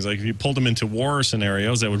two things. Like if you pulled them into war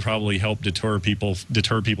scenarios, that would probably help deter people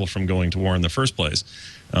from going to war in the first place.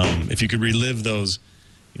 If you could relive those,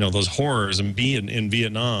 those horrors and be in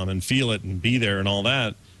Vietnam and feel it and be there and all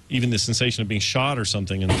that, even the sensation of being shot or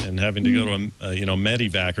something and having to go to a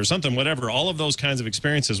medevac or something, whatever. All of those kinds of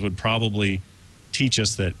experiences would probably teach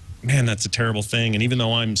us that, man, that's a terrible thing. And even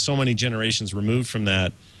though I'm so many generations removed from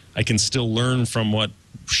that, I can still learn from what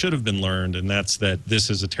should have been learned, and that's that this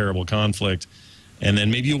is a terrible conflict. And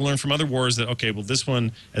then maybe you'll learn from other wars that, okay, well, this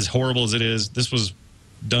one, as horrible as it is, this was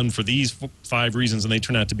done for these 5 reasons, and they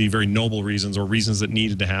turn out to be very noble reasons or reasons that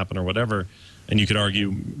needed to happen or whatever. And you could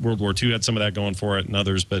argue World War II had some of that going for it and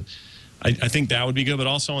others, but I think that would be good. But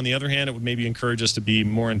also, on the other hand, it would maybe encourage us to be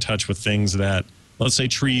more in touch with things that, let's say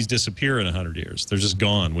trees disappear in 100 years. They're just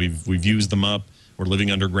gone. We've used them up. We're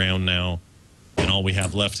living underground now. And all we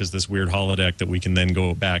have left is this weird holodeck that we can then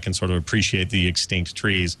go back and sort of appreciate the extinct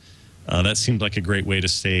trees. That seemed like a great way to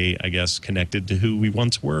stay, I guess, connected to who we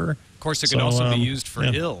once were. Of course, it could also be used for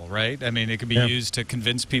ill, right? I mean, it could be used to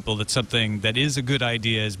convince people that something that is a good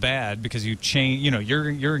idea is bad because you change.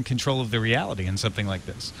 You're in control of the reality in something like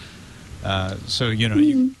this. So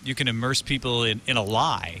you can immerse people in a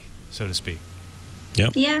lie, so to speak.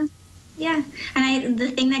 Yep. Yeah. Yeah, and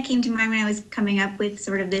the thing that came to mind when I was coming up with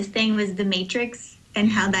sort of this thing was The Matrix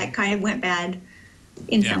and how that kind of went bad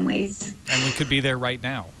in some ways. And we could be there right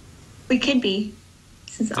now. We could be.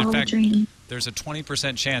 This is all a dream. There's a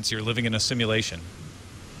 20% chance you're living in a simulation.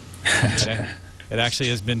 It actually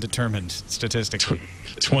has been determined statistically.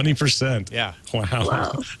 20%? Yeah. Wow.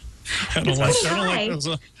 Whoa. I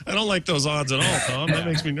don't like those odds at all, Tom. That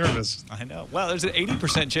makes me nervous. I know. Well, there's an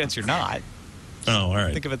 80% chance you're not. Oh, all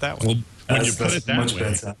right. Think of it that way. Well, when you put it that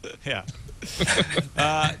way. Yeah.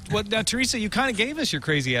 Well, now, Teresa, you kind of gave us your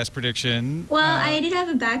crazy-ass prediction. Well, I did have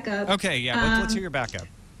a backup. Okay, yeah. Let's hear your backup.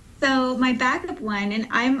 So my backup one, and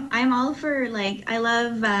I'm all for, like, I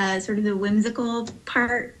love sort of the whimsical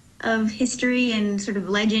part of history and sort of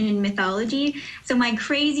legend and mythology. So my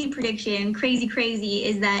crazy prediction, crazy,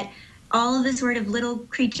 is that all of the sort of little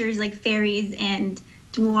creatures like fairies and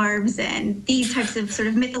dwarves and these types of sort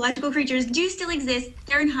of mythological creatures do still exist.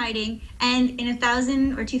 They're in hiding, and in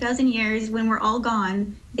 1,000 or 2,000 years, when we're all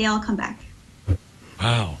gone, they all come back.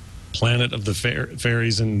 Wow. Planet of the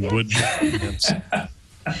fairies and wood nymphs.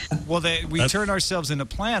 Well, we turn ourselves into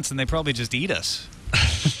plants, and they probably just eat us.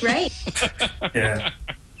 Right. Yeah.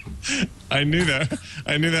 I knew that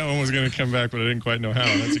one was going to come back, but I didn't quite know how.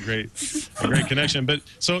 That's a great connection. But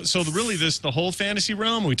so really, the whole fantasy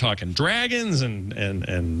realm. We talking dragons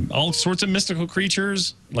and all sorts of mystical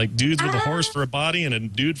creatures, like dudes with a horse for a body and a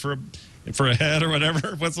dude for for a head or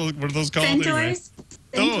whatever. What are those called? Centaurs.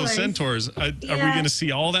 Oh, centaurs. Are we going to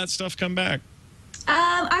see all that stuff come back?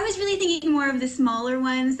 I was really thinking more of the smaller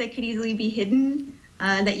ones that could easily be hidden,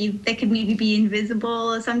 that could maybe be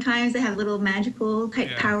invisible. Sometimes they have little magical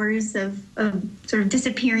type powers of sort of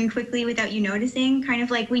disappearing quickly without you noticing. Kind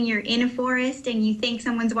of like when you're in a forest and you think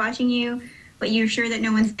someone's watching you, but you're sure that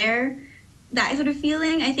no one's there. That sort of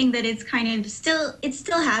feeling. I think that it's kind of it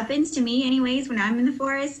still happens to me anyways when I'm in the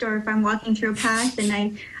forest or if I'm walking through a path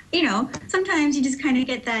and sometimes you just kind of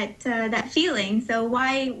get that feeling. So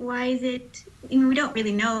why is it? We don't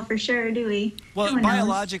really know for sure, do we? Well,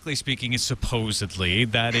 biologically speaking, it's supposedly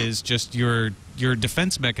that is just your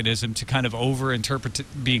defense mechanism to kind of over-interpret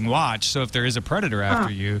being watched. So if there is a predator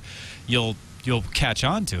after you, you'll catch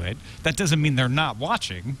on to it. That doesn't mean they're not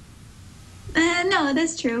watching. No,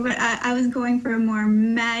 that's true. But I was going for a more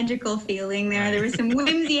magical feeling there. There was some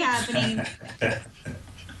whimsy happening.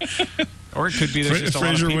 Or it could be there's just a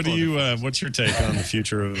Fraser, lot of people. What's your take on the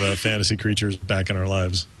future of fantasy creatures back in our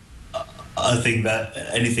lives? I think that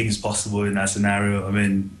anything is possible in that scenario. I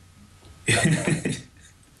mean, if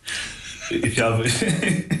you have,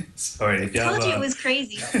 I told you it was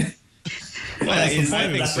crazy. I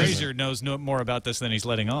think Fraser knows more about this than he's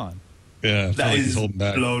letting on. Yeah, that is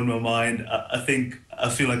blown my mind. I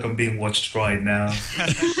feel like I'm being watched right now.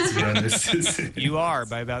 To be honest, you are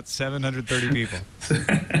by about 730 people.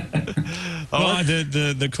 Well,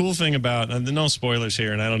 the cool thing about no spoilers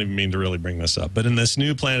here, and I don't even mean to really bring this up, but in this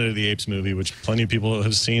new Planet of the Apes movie, which plenty of people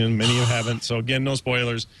have seen and many who haven't, so again, no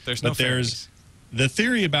spoilers. There's the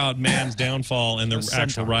theory about man's downfall and the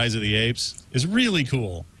actual rise of the apes is really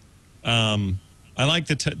cool. I like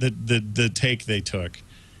the take they took.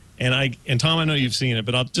 And Tom, I know you've seen it,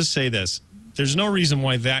 but I'll just say this. There's no reason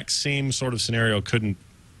why that same sort of scenario couldn't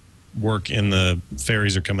work in the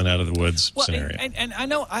fairies are coming out of the woods scenario. And I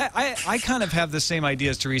know I kind of have the same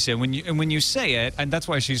idea as Teresa. When you say it, and that's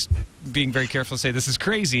why she's being very careful to say this is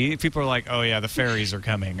crazy, people are like, oh yeah, the fairies are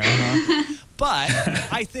coming. But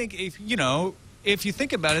I think if you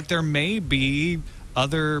think about it, there may be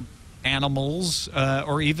other animals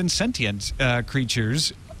or even sentient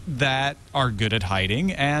creatures that are good at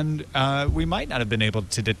hiding, and we might not have been able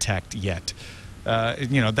to detect yet.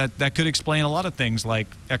 That could explain a lot of things like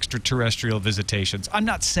extraterrestrial visitations. I'm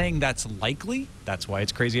not saying that's likely. That's why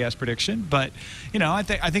it's crazy-ass prediction. But, I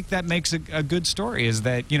think that makes a good story is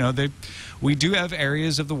that, we do have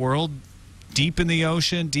areas of the world deep in the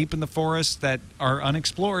ocean, deep in the forest that are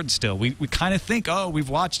unexplored still. We kind of think, oh, we've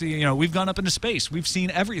watched we've gone up into space. We've seen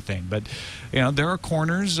everything. But, there are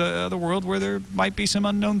corners of the world where there might be some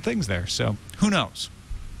unknown things there. So who knows?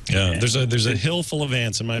 Yeah, there's a hill full of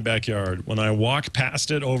ants in my backyard. When I walk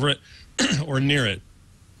past it, over it, or near it,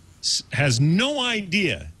 has no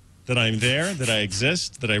idea that I'm there, that I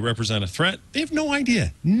exist, that I represent a threat. They have no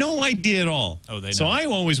idea. No idea at all. Oh, they know. So I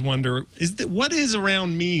always wonder, what is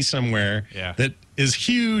around me somewhere that is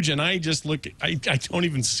huge and I just look, I don't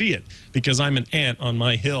even see it because I'm an ant on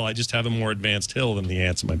my hill. I just have a more advanced hill than the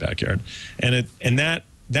ants in my backyard. And that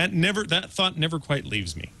thought never quite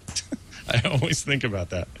leaves me. I always think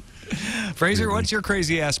about that. Fraser, what's your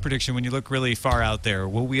crazy-ass prediction when you look really far out there?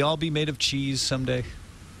 Will we all be made of cheese someday?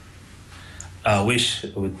 I wish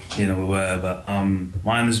we were, but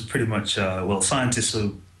mine is pretty much, some scientists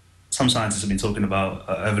have been talking about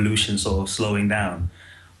evolution sort of slowing down,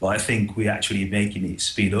 but I think we're actually making it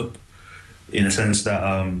speed up in a sense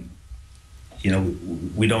that,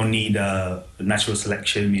 we don't need natural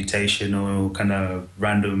selection, mutation, or kind of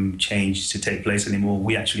random change to take place anymore.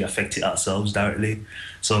 We actually affect it ourselves directly.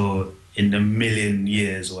 So in a million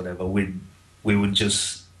years or whatever, we would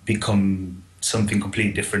just become something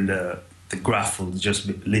completely different. The graph will just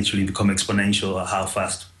literally become exponential at how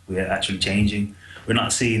fast we're actually changing. We're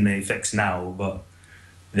not seeing the effects now, but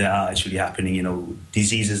they are actually happening.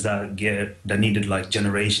 Diseases that needed like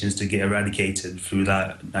generations to get eradicated through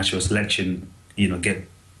that natural selection, get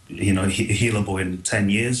healable in 10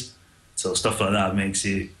 years. So stuff like that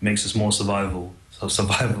makes us more survival. So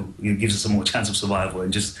it gives us a more chance of survival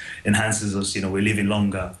and just enhances us. We're living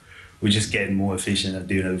longer. We're just getting more efficient at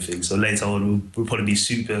doing everything. So later on, we'll probably be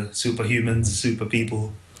superhumans, super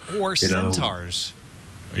people. Or centaurs.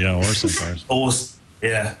 Yeah, or centaurs.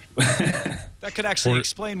 That could actually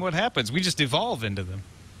explain what happens. We just evolve into them.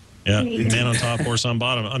 Yeah, man on top, horse on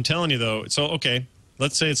bottom. I'm telling you, though, so, okay,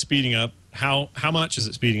 let's say it's speeding up. How much is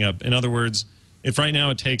it speeding up? In other words, if right now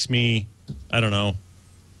it takes me, I don't know,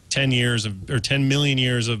 10 million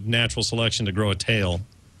years of natural selection to grow a tail,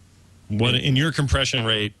 what in your compression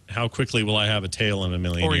rate, how quickly will I have a tail in a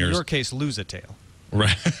million years? Or in your case, lose a tail.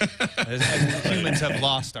 Right. As humans have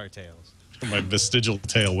lost our tails. my vestigial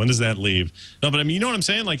tail. When does that leave? No, but I mean, you know what I'm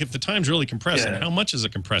saying? Like, if the time's really compressed, Yeah. and how much is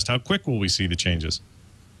it compressed? How quick will we see the changes?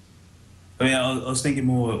 I mean, I was thinking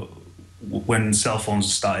more when cell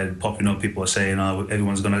phones started popping up, people are saying, oh,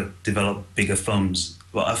 everyone's going to develop bigger thumbs.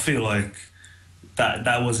 But I feel like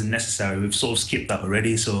that wasn't necessary. We've sort of skipped that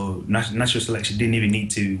already. So natural selection didn't even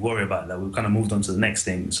need to worry about that. We've kind of moved on to the next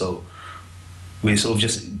thing. So we sort of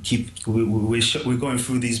just we're going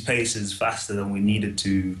through these paces faster than we needed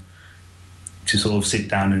to sort of sit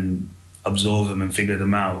down and absorb them and figure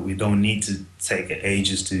them out. We don't need to take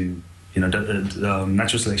ages to,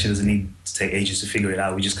 natural selection doesn't need to take ages to figure it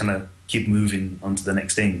out. We just kind of keep moving on to the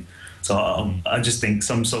next thing. So I just think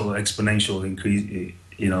some sort of exponential increase,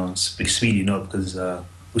 speeding up, because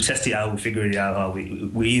we test it out, we figure it out,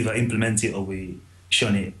 we either implement it or we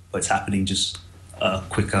shun it, but it's happening just a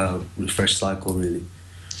quicker refresh cycle, really.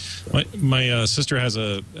 My sister has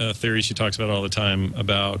a theory she talks about all the time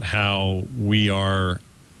about how we are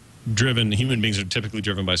driven, human beings are typically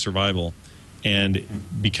driven by survival. And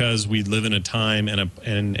because we live in a time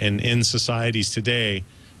and in societies today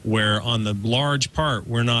where on the large part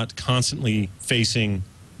we're not constantly facing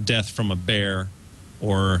death from a bear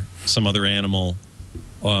or some other animal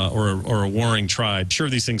or a warring tribe. Sure,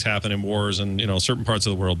 these things happen in wars and certain parts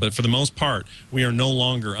of the world, but for the most part we are no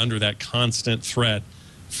longer under that constant threat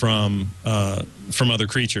from other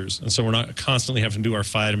creatures, and so we're not constantly having to do our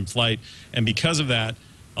fight and flight. And because of that,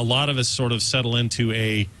 a lot of us sort of settle into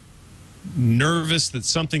a nervous that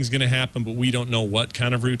something's going to happen, but we don't know what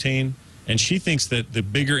kind of routine. And she thinks that the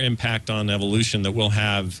bigger impact on evolution that we'll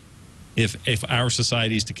have if our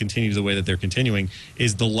societies to continue the way that they're continuing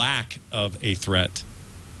is the lack of a threat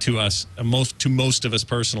to us, to most of us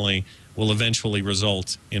personally, will eventually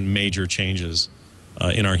result in major changes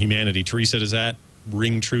in our humanity. Teresa, does that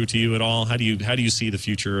ring true to you at all? How do you see the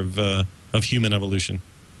future of human evolution?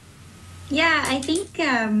 Yeah, I think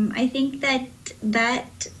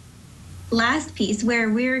that last piece where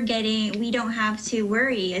we don't have to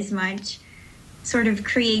worry as much sort of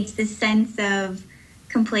creates this sense of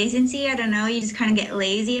complacency. I don't know, you just kind of get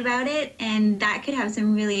lazy about it, and that could have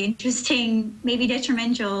some really interesting, maybe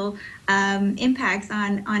detrimental impacts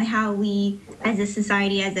on how we as a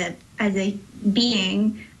society, as a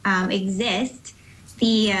being exist.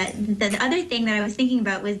 The other thing that I was thinking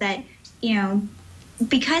about was that,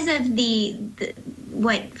 because of the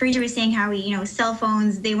what Fraser was saying, how cell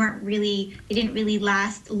phones, they didn't really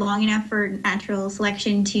last long enough for natural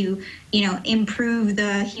selection to improve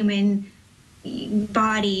the human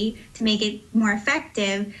body to make it more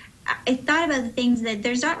effective. I thought about the things that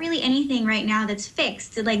there's not really anything right now that's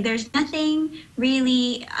fixed. Like, there's nothing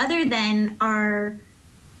really other than our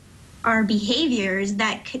behaviors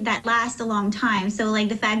that last a long time. So like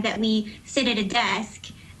the fact that we sit at a desk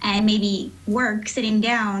and maybe work sitting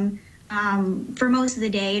down for most of the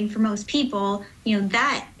day, and for most people,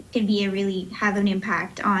 that could be have an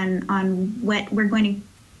impact on what we're going to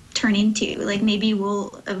turn into. Like, maybe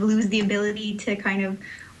we'll lose the ability to kind of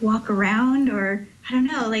walk around, or I don't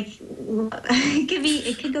know, like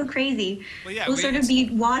it could go crazy. Well, yeah, we'll sort of be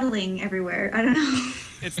waddling everywhere. I don't know.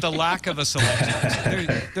 It's the lack of a selection.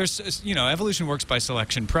 There's evolution works by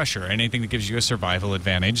selection pressure. Anything that gives you a survival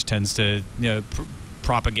advantage tends to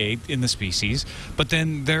propagate in the species. But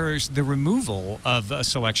then there's the removal of a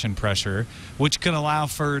selection pressure, which can allow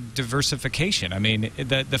for diversification. I mean,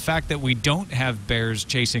 the fact that we don't have bears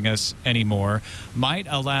chasing us anymore might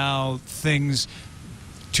allow things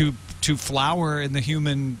to flower in the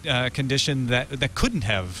human condition that couldn't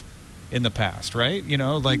have in the past, right?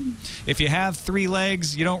 Like if you have 3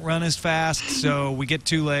 legs, you don't run as fast, so we get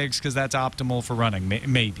 2 legs because that's optimal for running.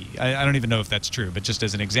 Maybe. I don't even know if that's true, but just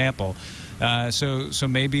as an example. So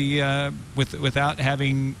maybe without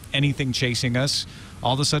having anything chasing us,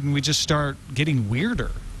 all of a sudden we just start getting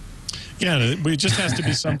weirder. Yeah, it just has to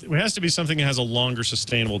be something. It has to be something that has a longer,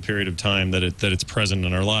 sustainable period of time that it's present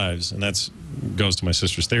in our lives, and that goes to my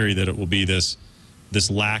sister's theory that it will be this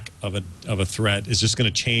lack of a threat is just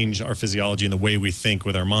going to change our physiology and the way we think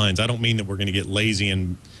with our minds. I don't mean that we're going to get lazy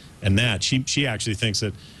and that. She actually thinks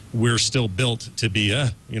that we're still built to be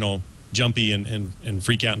jumpy and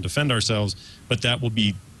freak out and defend ourselves, but that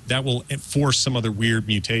will force some other weird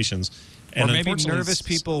mutations. And or maybe nervous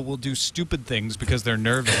people will do stupid things because they're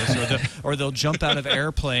nervous, or they'll jump out of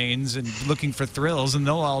airplanes and looking for thrills, and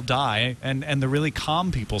they'll all die, and the really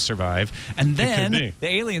calm people survive. And then the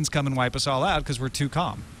aliens come and wipe us all out because we're too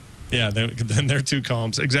calm. Yeah, then they're too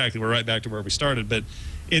calm. Exactly, we're right back to where we started. But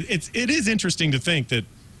it is interesting to think that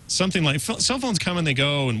something like cell phones come and they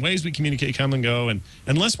go, and ways we communicate come and go, and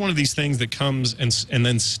unless one of these things that comes and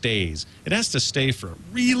then stays, it has to stay for a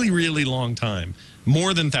really, really long time.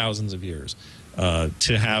 more than thousands of years,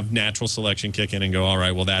 to have natural selection kick in and go, all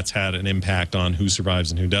right, well, that's had an impact on who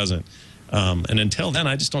survives and who doesn't. And until then,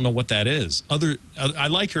 I just don't know what that is. I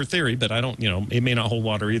like her theory, but I don't, it may not hold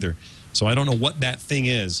water either. So I don't know what that thing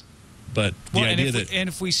is. But the idea and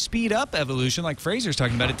if we speed up evolution, like Fraser's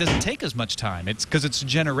talking about, it doesn't take as much time. It's because it's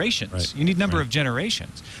generations. Right. You need number of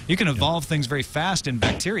generations. You can evolve things very fast in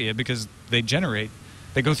bacteria because they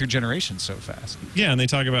go through generations so fast. Yeah, and they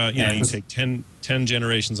talk about, you take 10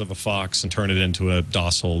 generations of a fox and turn it into a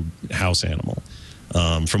docile house animal.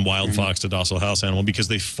 From wild fox to docile house animal, because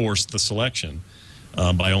they forced the selection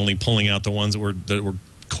by only pulling out the ones that were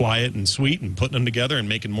quiet and sweet and putting them together and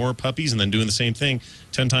making more puppies and then doing the same thing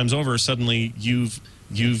 10 times over. Suddenly you've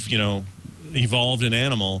evolved an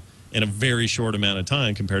animal in a very short amount of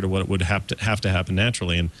time compared to what would have to happen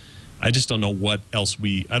naturally. And I just don't know what else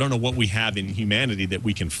I don't know what we have in humanity that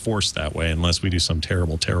we can force that way unless we do some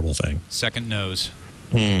terrible, terrible thing. Second nose.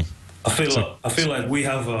 I feel like we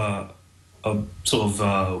have a sort of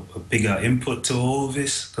a bigger input to all of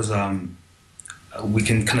this, because we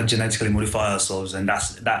can kind of genetically modify ourselves, and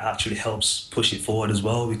that actually helps push it forward as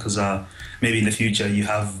well, because maybe in the future you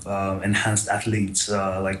have enhanced athletes,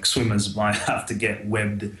 like swimmers might have to get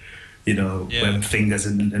webbed fingers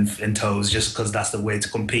and toes just because that's the way to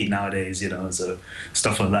compete nowadays, so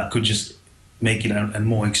stuff like that could just make it a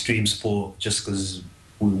more extreme sport just because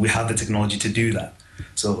we have the technology to do that.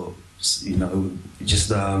 So just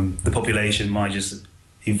the population might just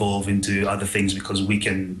evolve into other things because we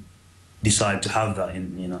can decide to have that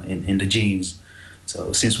in the genes.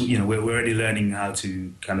 So since we're already learning how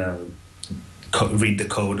to kind of read the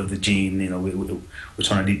code of the gene, we're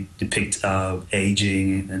trying to depict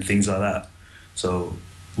aging and things like that. So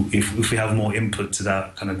if we have more input to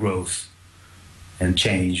that kind of growth and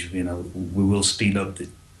change, we will speed up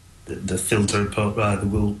the filter.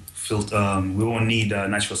 We won't need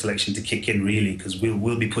natural selection to kick in, really, because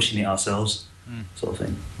we'll be pushing it ourselves, sort of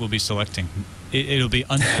thing. We'll be selecting. It'll be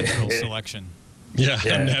unnatural selection. Yeah,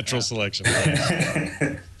 unnatural selection.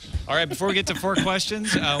 All right, before we get to 4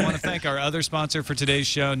 questions, I want to thank our other sponsor for today's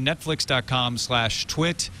show,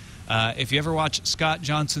 Netflix.com/twit. If you ever watch Scott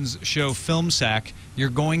Johnson's show Film Sack, you're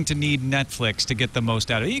going to need Netflix to get the most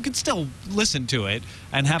out of it. You can still listen to it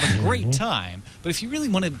and have a great time, but if you really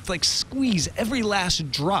want to squeeze every last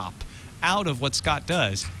drop out of what Scott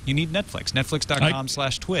does, you need Netflix.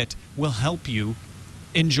 Netflix.com/twit will help you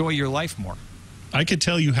enjoy your life more. I could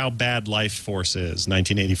tell you how bad Life Force is,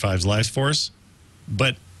 1985's Life Force,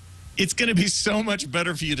 but it's going to be so much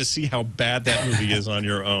better for you to see how bad that movie is on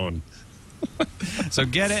your own. So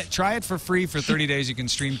get it. Try it for free for 30 days. You can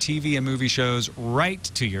stream TV and movie shows right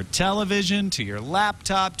to your television, to your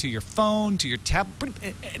laptop, to your phone, to your tablet,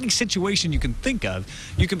 any situation you can think of.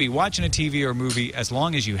 You can be watching a TV or a movie as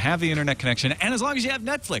long as you have the internet connection and as long as you have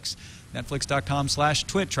Netflix.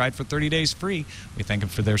 Netflix.com/twit. Try it for 30 days free. We thank them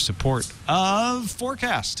for their support of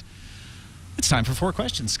FourCast. It's time for 4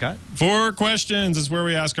 questions, Scott. 4 questions is where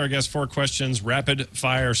we ask our guests 4 questions, rapid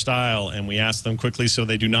fire style, and we ask them quickly so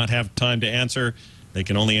they do not have time to answer. They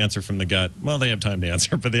can only answer from the gut. Well, they have time to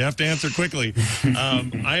answer, but they have to answer quickly.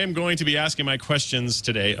 I am going to be asking my questions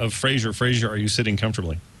today of Fraser. Fraser, are you sitting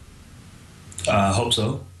comfortably? I hope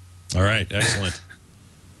so. All right, excellent.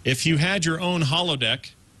 If you had your own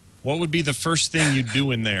holodeck, what would be the first thing you'd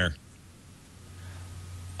do in there?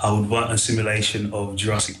 I would want a simulation of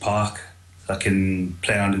Jurassic Park. I can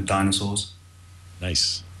play on the dinosaurs.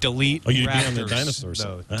 Nice. Delete you'd raptors, be on the dinosaurs.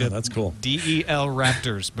 Though. That's cool. DEL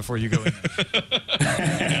raptors before you go in.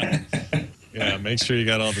 Yeah, make sure you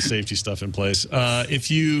got all the safety stuff in place.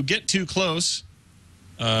 If you get too close,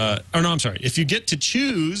 if you get to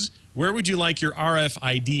choose, where would you like your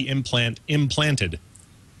RFID implant implanted?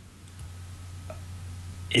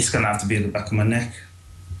 It's going to have to be at the back of my neck.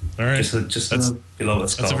 All right. Just below the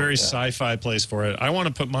skull. That's a very sci-fi place for it. I want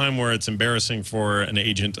to put mine where it's embarrassing for an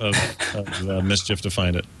agent of mischief to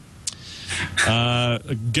find it.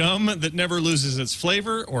 Gum that never loses its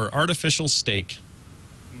flavor or artificial steak?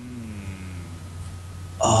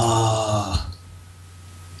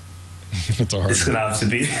 It's going to have to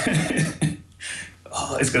be...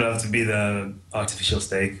 it's going to have to be the artificial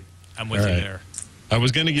steak. I'm with you there. I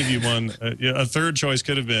was going to give you one. A third choice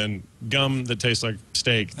could have been gum that tastes like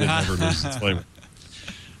steak that never loses its flavor.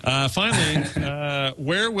 Finally,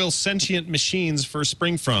 where will sentient machines first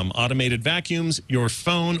spring from? Automated vacuums, your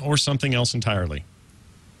phone, or something else entirely?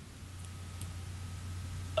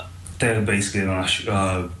 They're basically going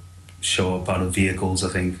to show up out of vehicles, I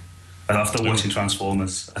think. And after watching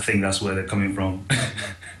Transformers, I think that's where they're coming from.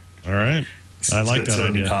 All right. I like that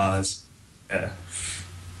idea. Cars. Yeah.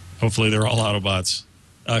 Hopefully they're all Autobots.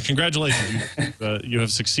 Congratulations. You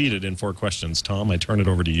have succeeded in 4 questions. Tom, I turn it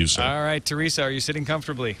over to you, sir. All right, Teresa, are you sitting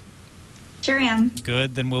comfortably? Sure am.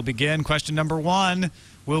 Good, then we'll begin. Question number 1.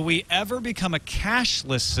 Will we ever become a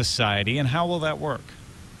cashless society, and how will that work?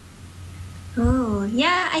 Oh,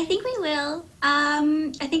 yeah, I think we will.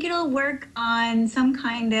 I think it'll work on some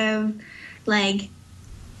kind of, like,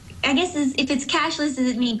 I guess if it's cashless, does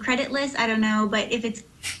it mean creditless? I don't know, but if it's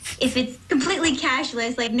completely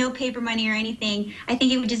cashless, like no paper money or anything, I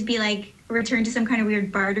think it would just be like a return to some kind of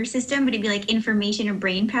weird barter system, but it'd be like information or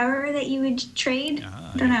brain power that you would trade.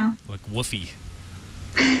 I don't know. Like Woofy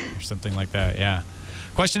or something like that, yeah.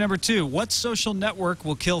 Question number 2. What social network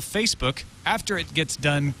will kill Facebook after it gets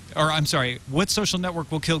done, or I'm sorry, what social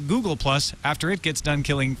network will kill Google Plus after it gets done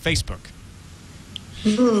killing Facebook?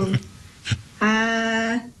 Ooh.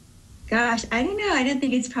 Gosh, I don't know. I don't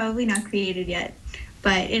think it's probably not created yet.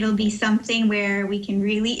 But it'll be something where we can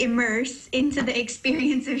really immerse into the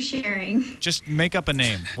experience of sharing. Just make up a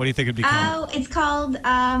name. What do you think it'd be called? Oh, it's called,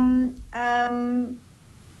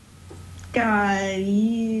 God,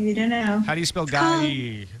 I don't know. How do you spell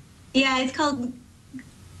Guy? Yeah, it's called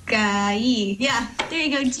Guy. Yeah, there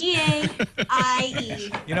you go.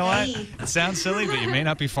 G-A-I-E. You know what? It sounds silly, but you may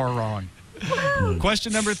not be far wrong. Woo.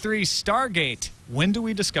 Question number 3, Stargate. When do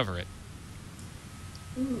we discover it?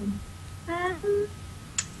 Ooh.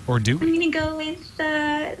 Or do we? I'm going to go with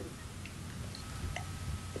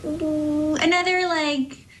another,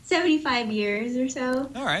 like, 75 years or so.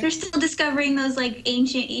 All right. They're still discovering those, like,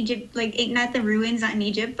 ancient Egypt, like, not the ruins, not in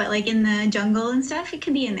Egypt, but, like, in the jungle and stuff. It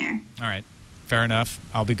could be in there. All right. Fair enough.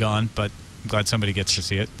 I'll be gone, but I'm glad somebody gets to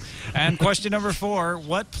see it. And question number 4,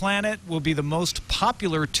 what planet will be the most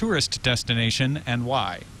popular tourist destination and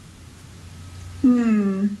why?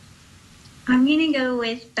 I'm going to go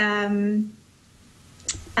with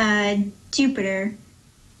Jupiter,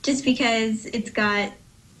 just because it's got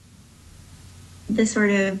the sort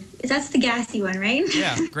of, that's the gassy one, right?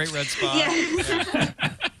 Yeah, great red spot. Yeah.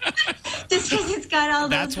 Just because it's got all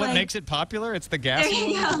That's those, what like, makes it popular? It's the there gassy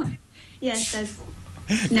you one? go. Yes, that's...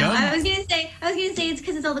 No, I was gonna say it's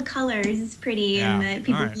because it's all the colors. It's pretty, and that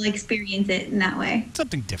people will experience it in that way.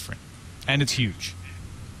 Something different, and it's huge.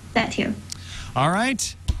 That too. All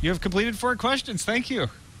right, you have completed 4 questions. Thank you.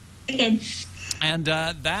 Good. And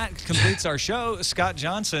that completes our show. Scott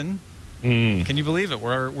Johnson, can you believe it?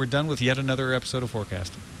 We're done with yet another episode of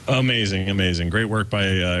FourCast. Amazing. Great work by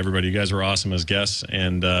everybody. You guys were awesome as guests,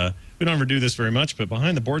 and we don't ever do this very much, but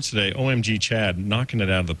behind the boards today, OMG Chad, knocking it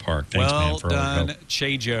out of the park. Thanks, man, for all the help. Well done,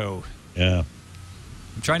 Che Joe. Yeah.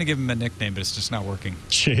 I'm trying to give him a nickname, but it's just not working.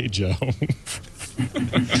 Che Joe.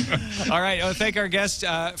 All right. I want to thank our guests,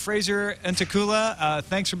 Fraser and Ntukula.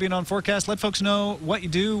 Thanks for being on FourCast. Let folks know what you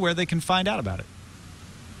do, where they can find out about it.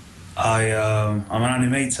 I'm an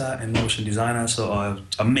animator and motion designer, so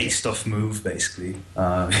I make stuff move, basically. You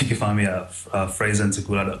can find me at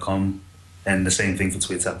FraserNtukula.com, and the same thing for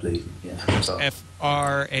Twitter, please. Yeah, so. Fraser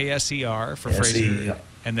for Fraser,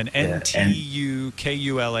 and then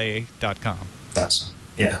Ntukula.com. That's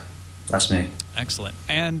me. Excellent.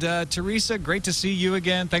 And Teresa, great to see you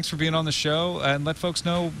again. Thanks for being on the show, and let folks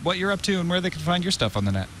know what you're up to and where they can find your stuff on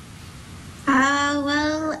the net.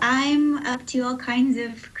 Well, I'm up to all kinds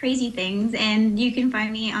of crazy things, and you can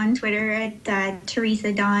find me on Twitter at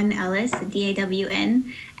Teresa Dawn Ellis,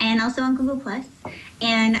 DAWN, and also on Google+.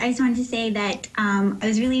 And I just wanted to say that I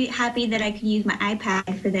was really happy that I could use my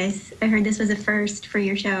iPad for this. I heard this was a first for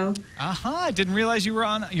your show. I didn't realize you're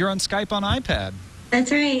on Skype on iPad.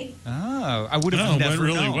 That's right. Oh, I would have never went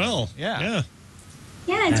really known. well. Yeah,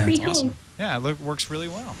 it's pretty cool. Awesome. Yeah, it works really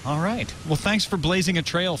well. All right. Well, thanks for blazing a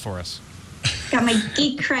trail for us. Got my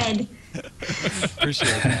geek cred.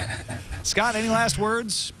 Appreciate it. Scott, any last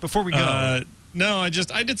words before we go? No, I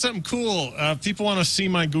did something cool. If people want to see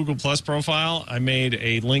my Google Plus profile, I made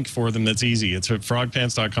a link for them that's easy. It's at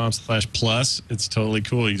frogpants.com/plus. It's totally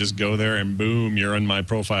cool. You just go there and boom, you're on my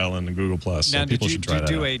profile in the Google Plus. Now, so people should try that.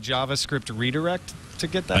 Did you do out. a JavaScript redirect to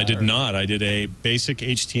get that? I did not. I did a basic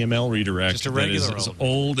HTML redirect. Just a regular that is as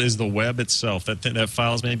old as the web itself. That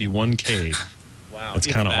file's maybe 1K. Wow. That's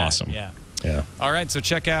kind of awesome. Yeah. Yeah. All right, so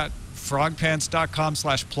check out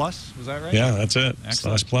frogpants.com/plus. Was that right? Yeah, that's it.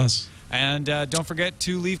 Excellent. /plus. And don't forget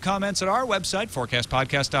to leave comments at our website,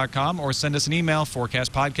 fourcastpodcast.com, or send us an email,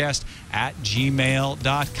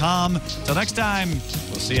 fourcastpodcast@gmail.com. Till next time,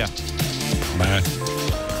 we'll see ya. Bye.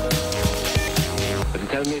 But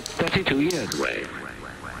it's only 32 years away.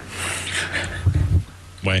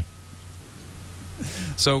 Wait.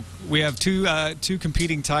 So we have two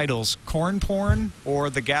competing titles, Corn Porn or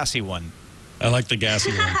The Gassy One. I like the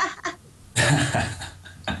gassy one. I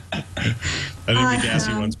think the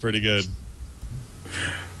gassy one's pretty good.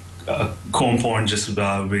 corn porn just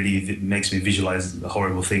really makes me visualize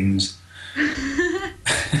horrible things.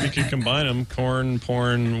 You could combine them, corn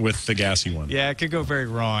porn with the Gassy One. Yeah, it could go very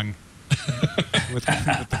wrong with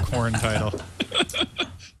the corn title.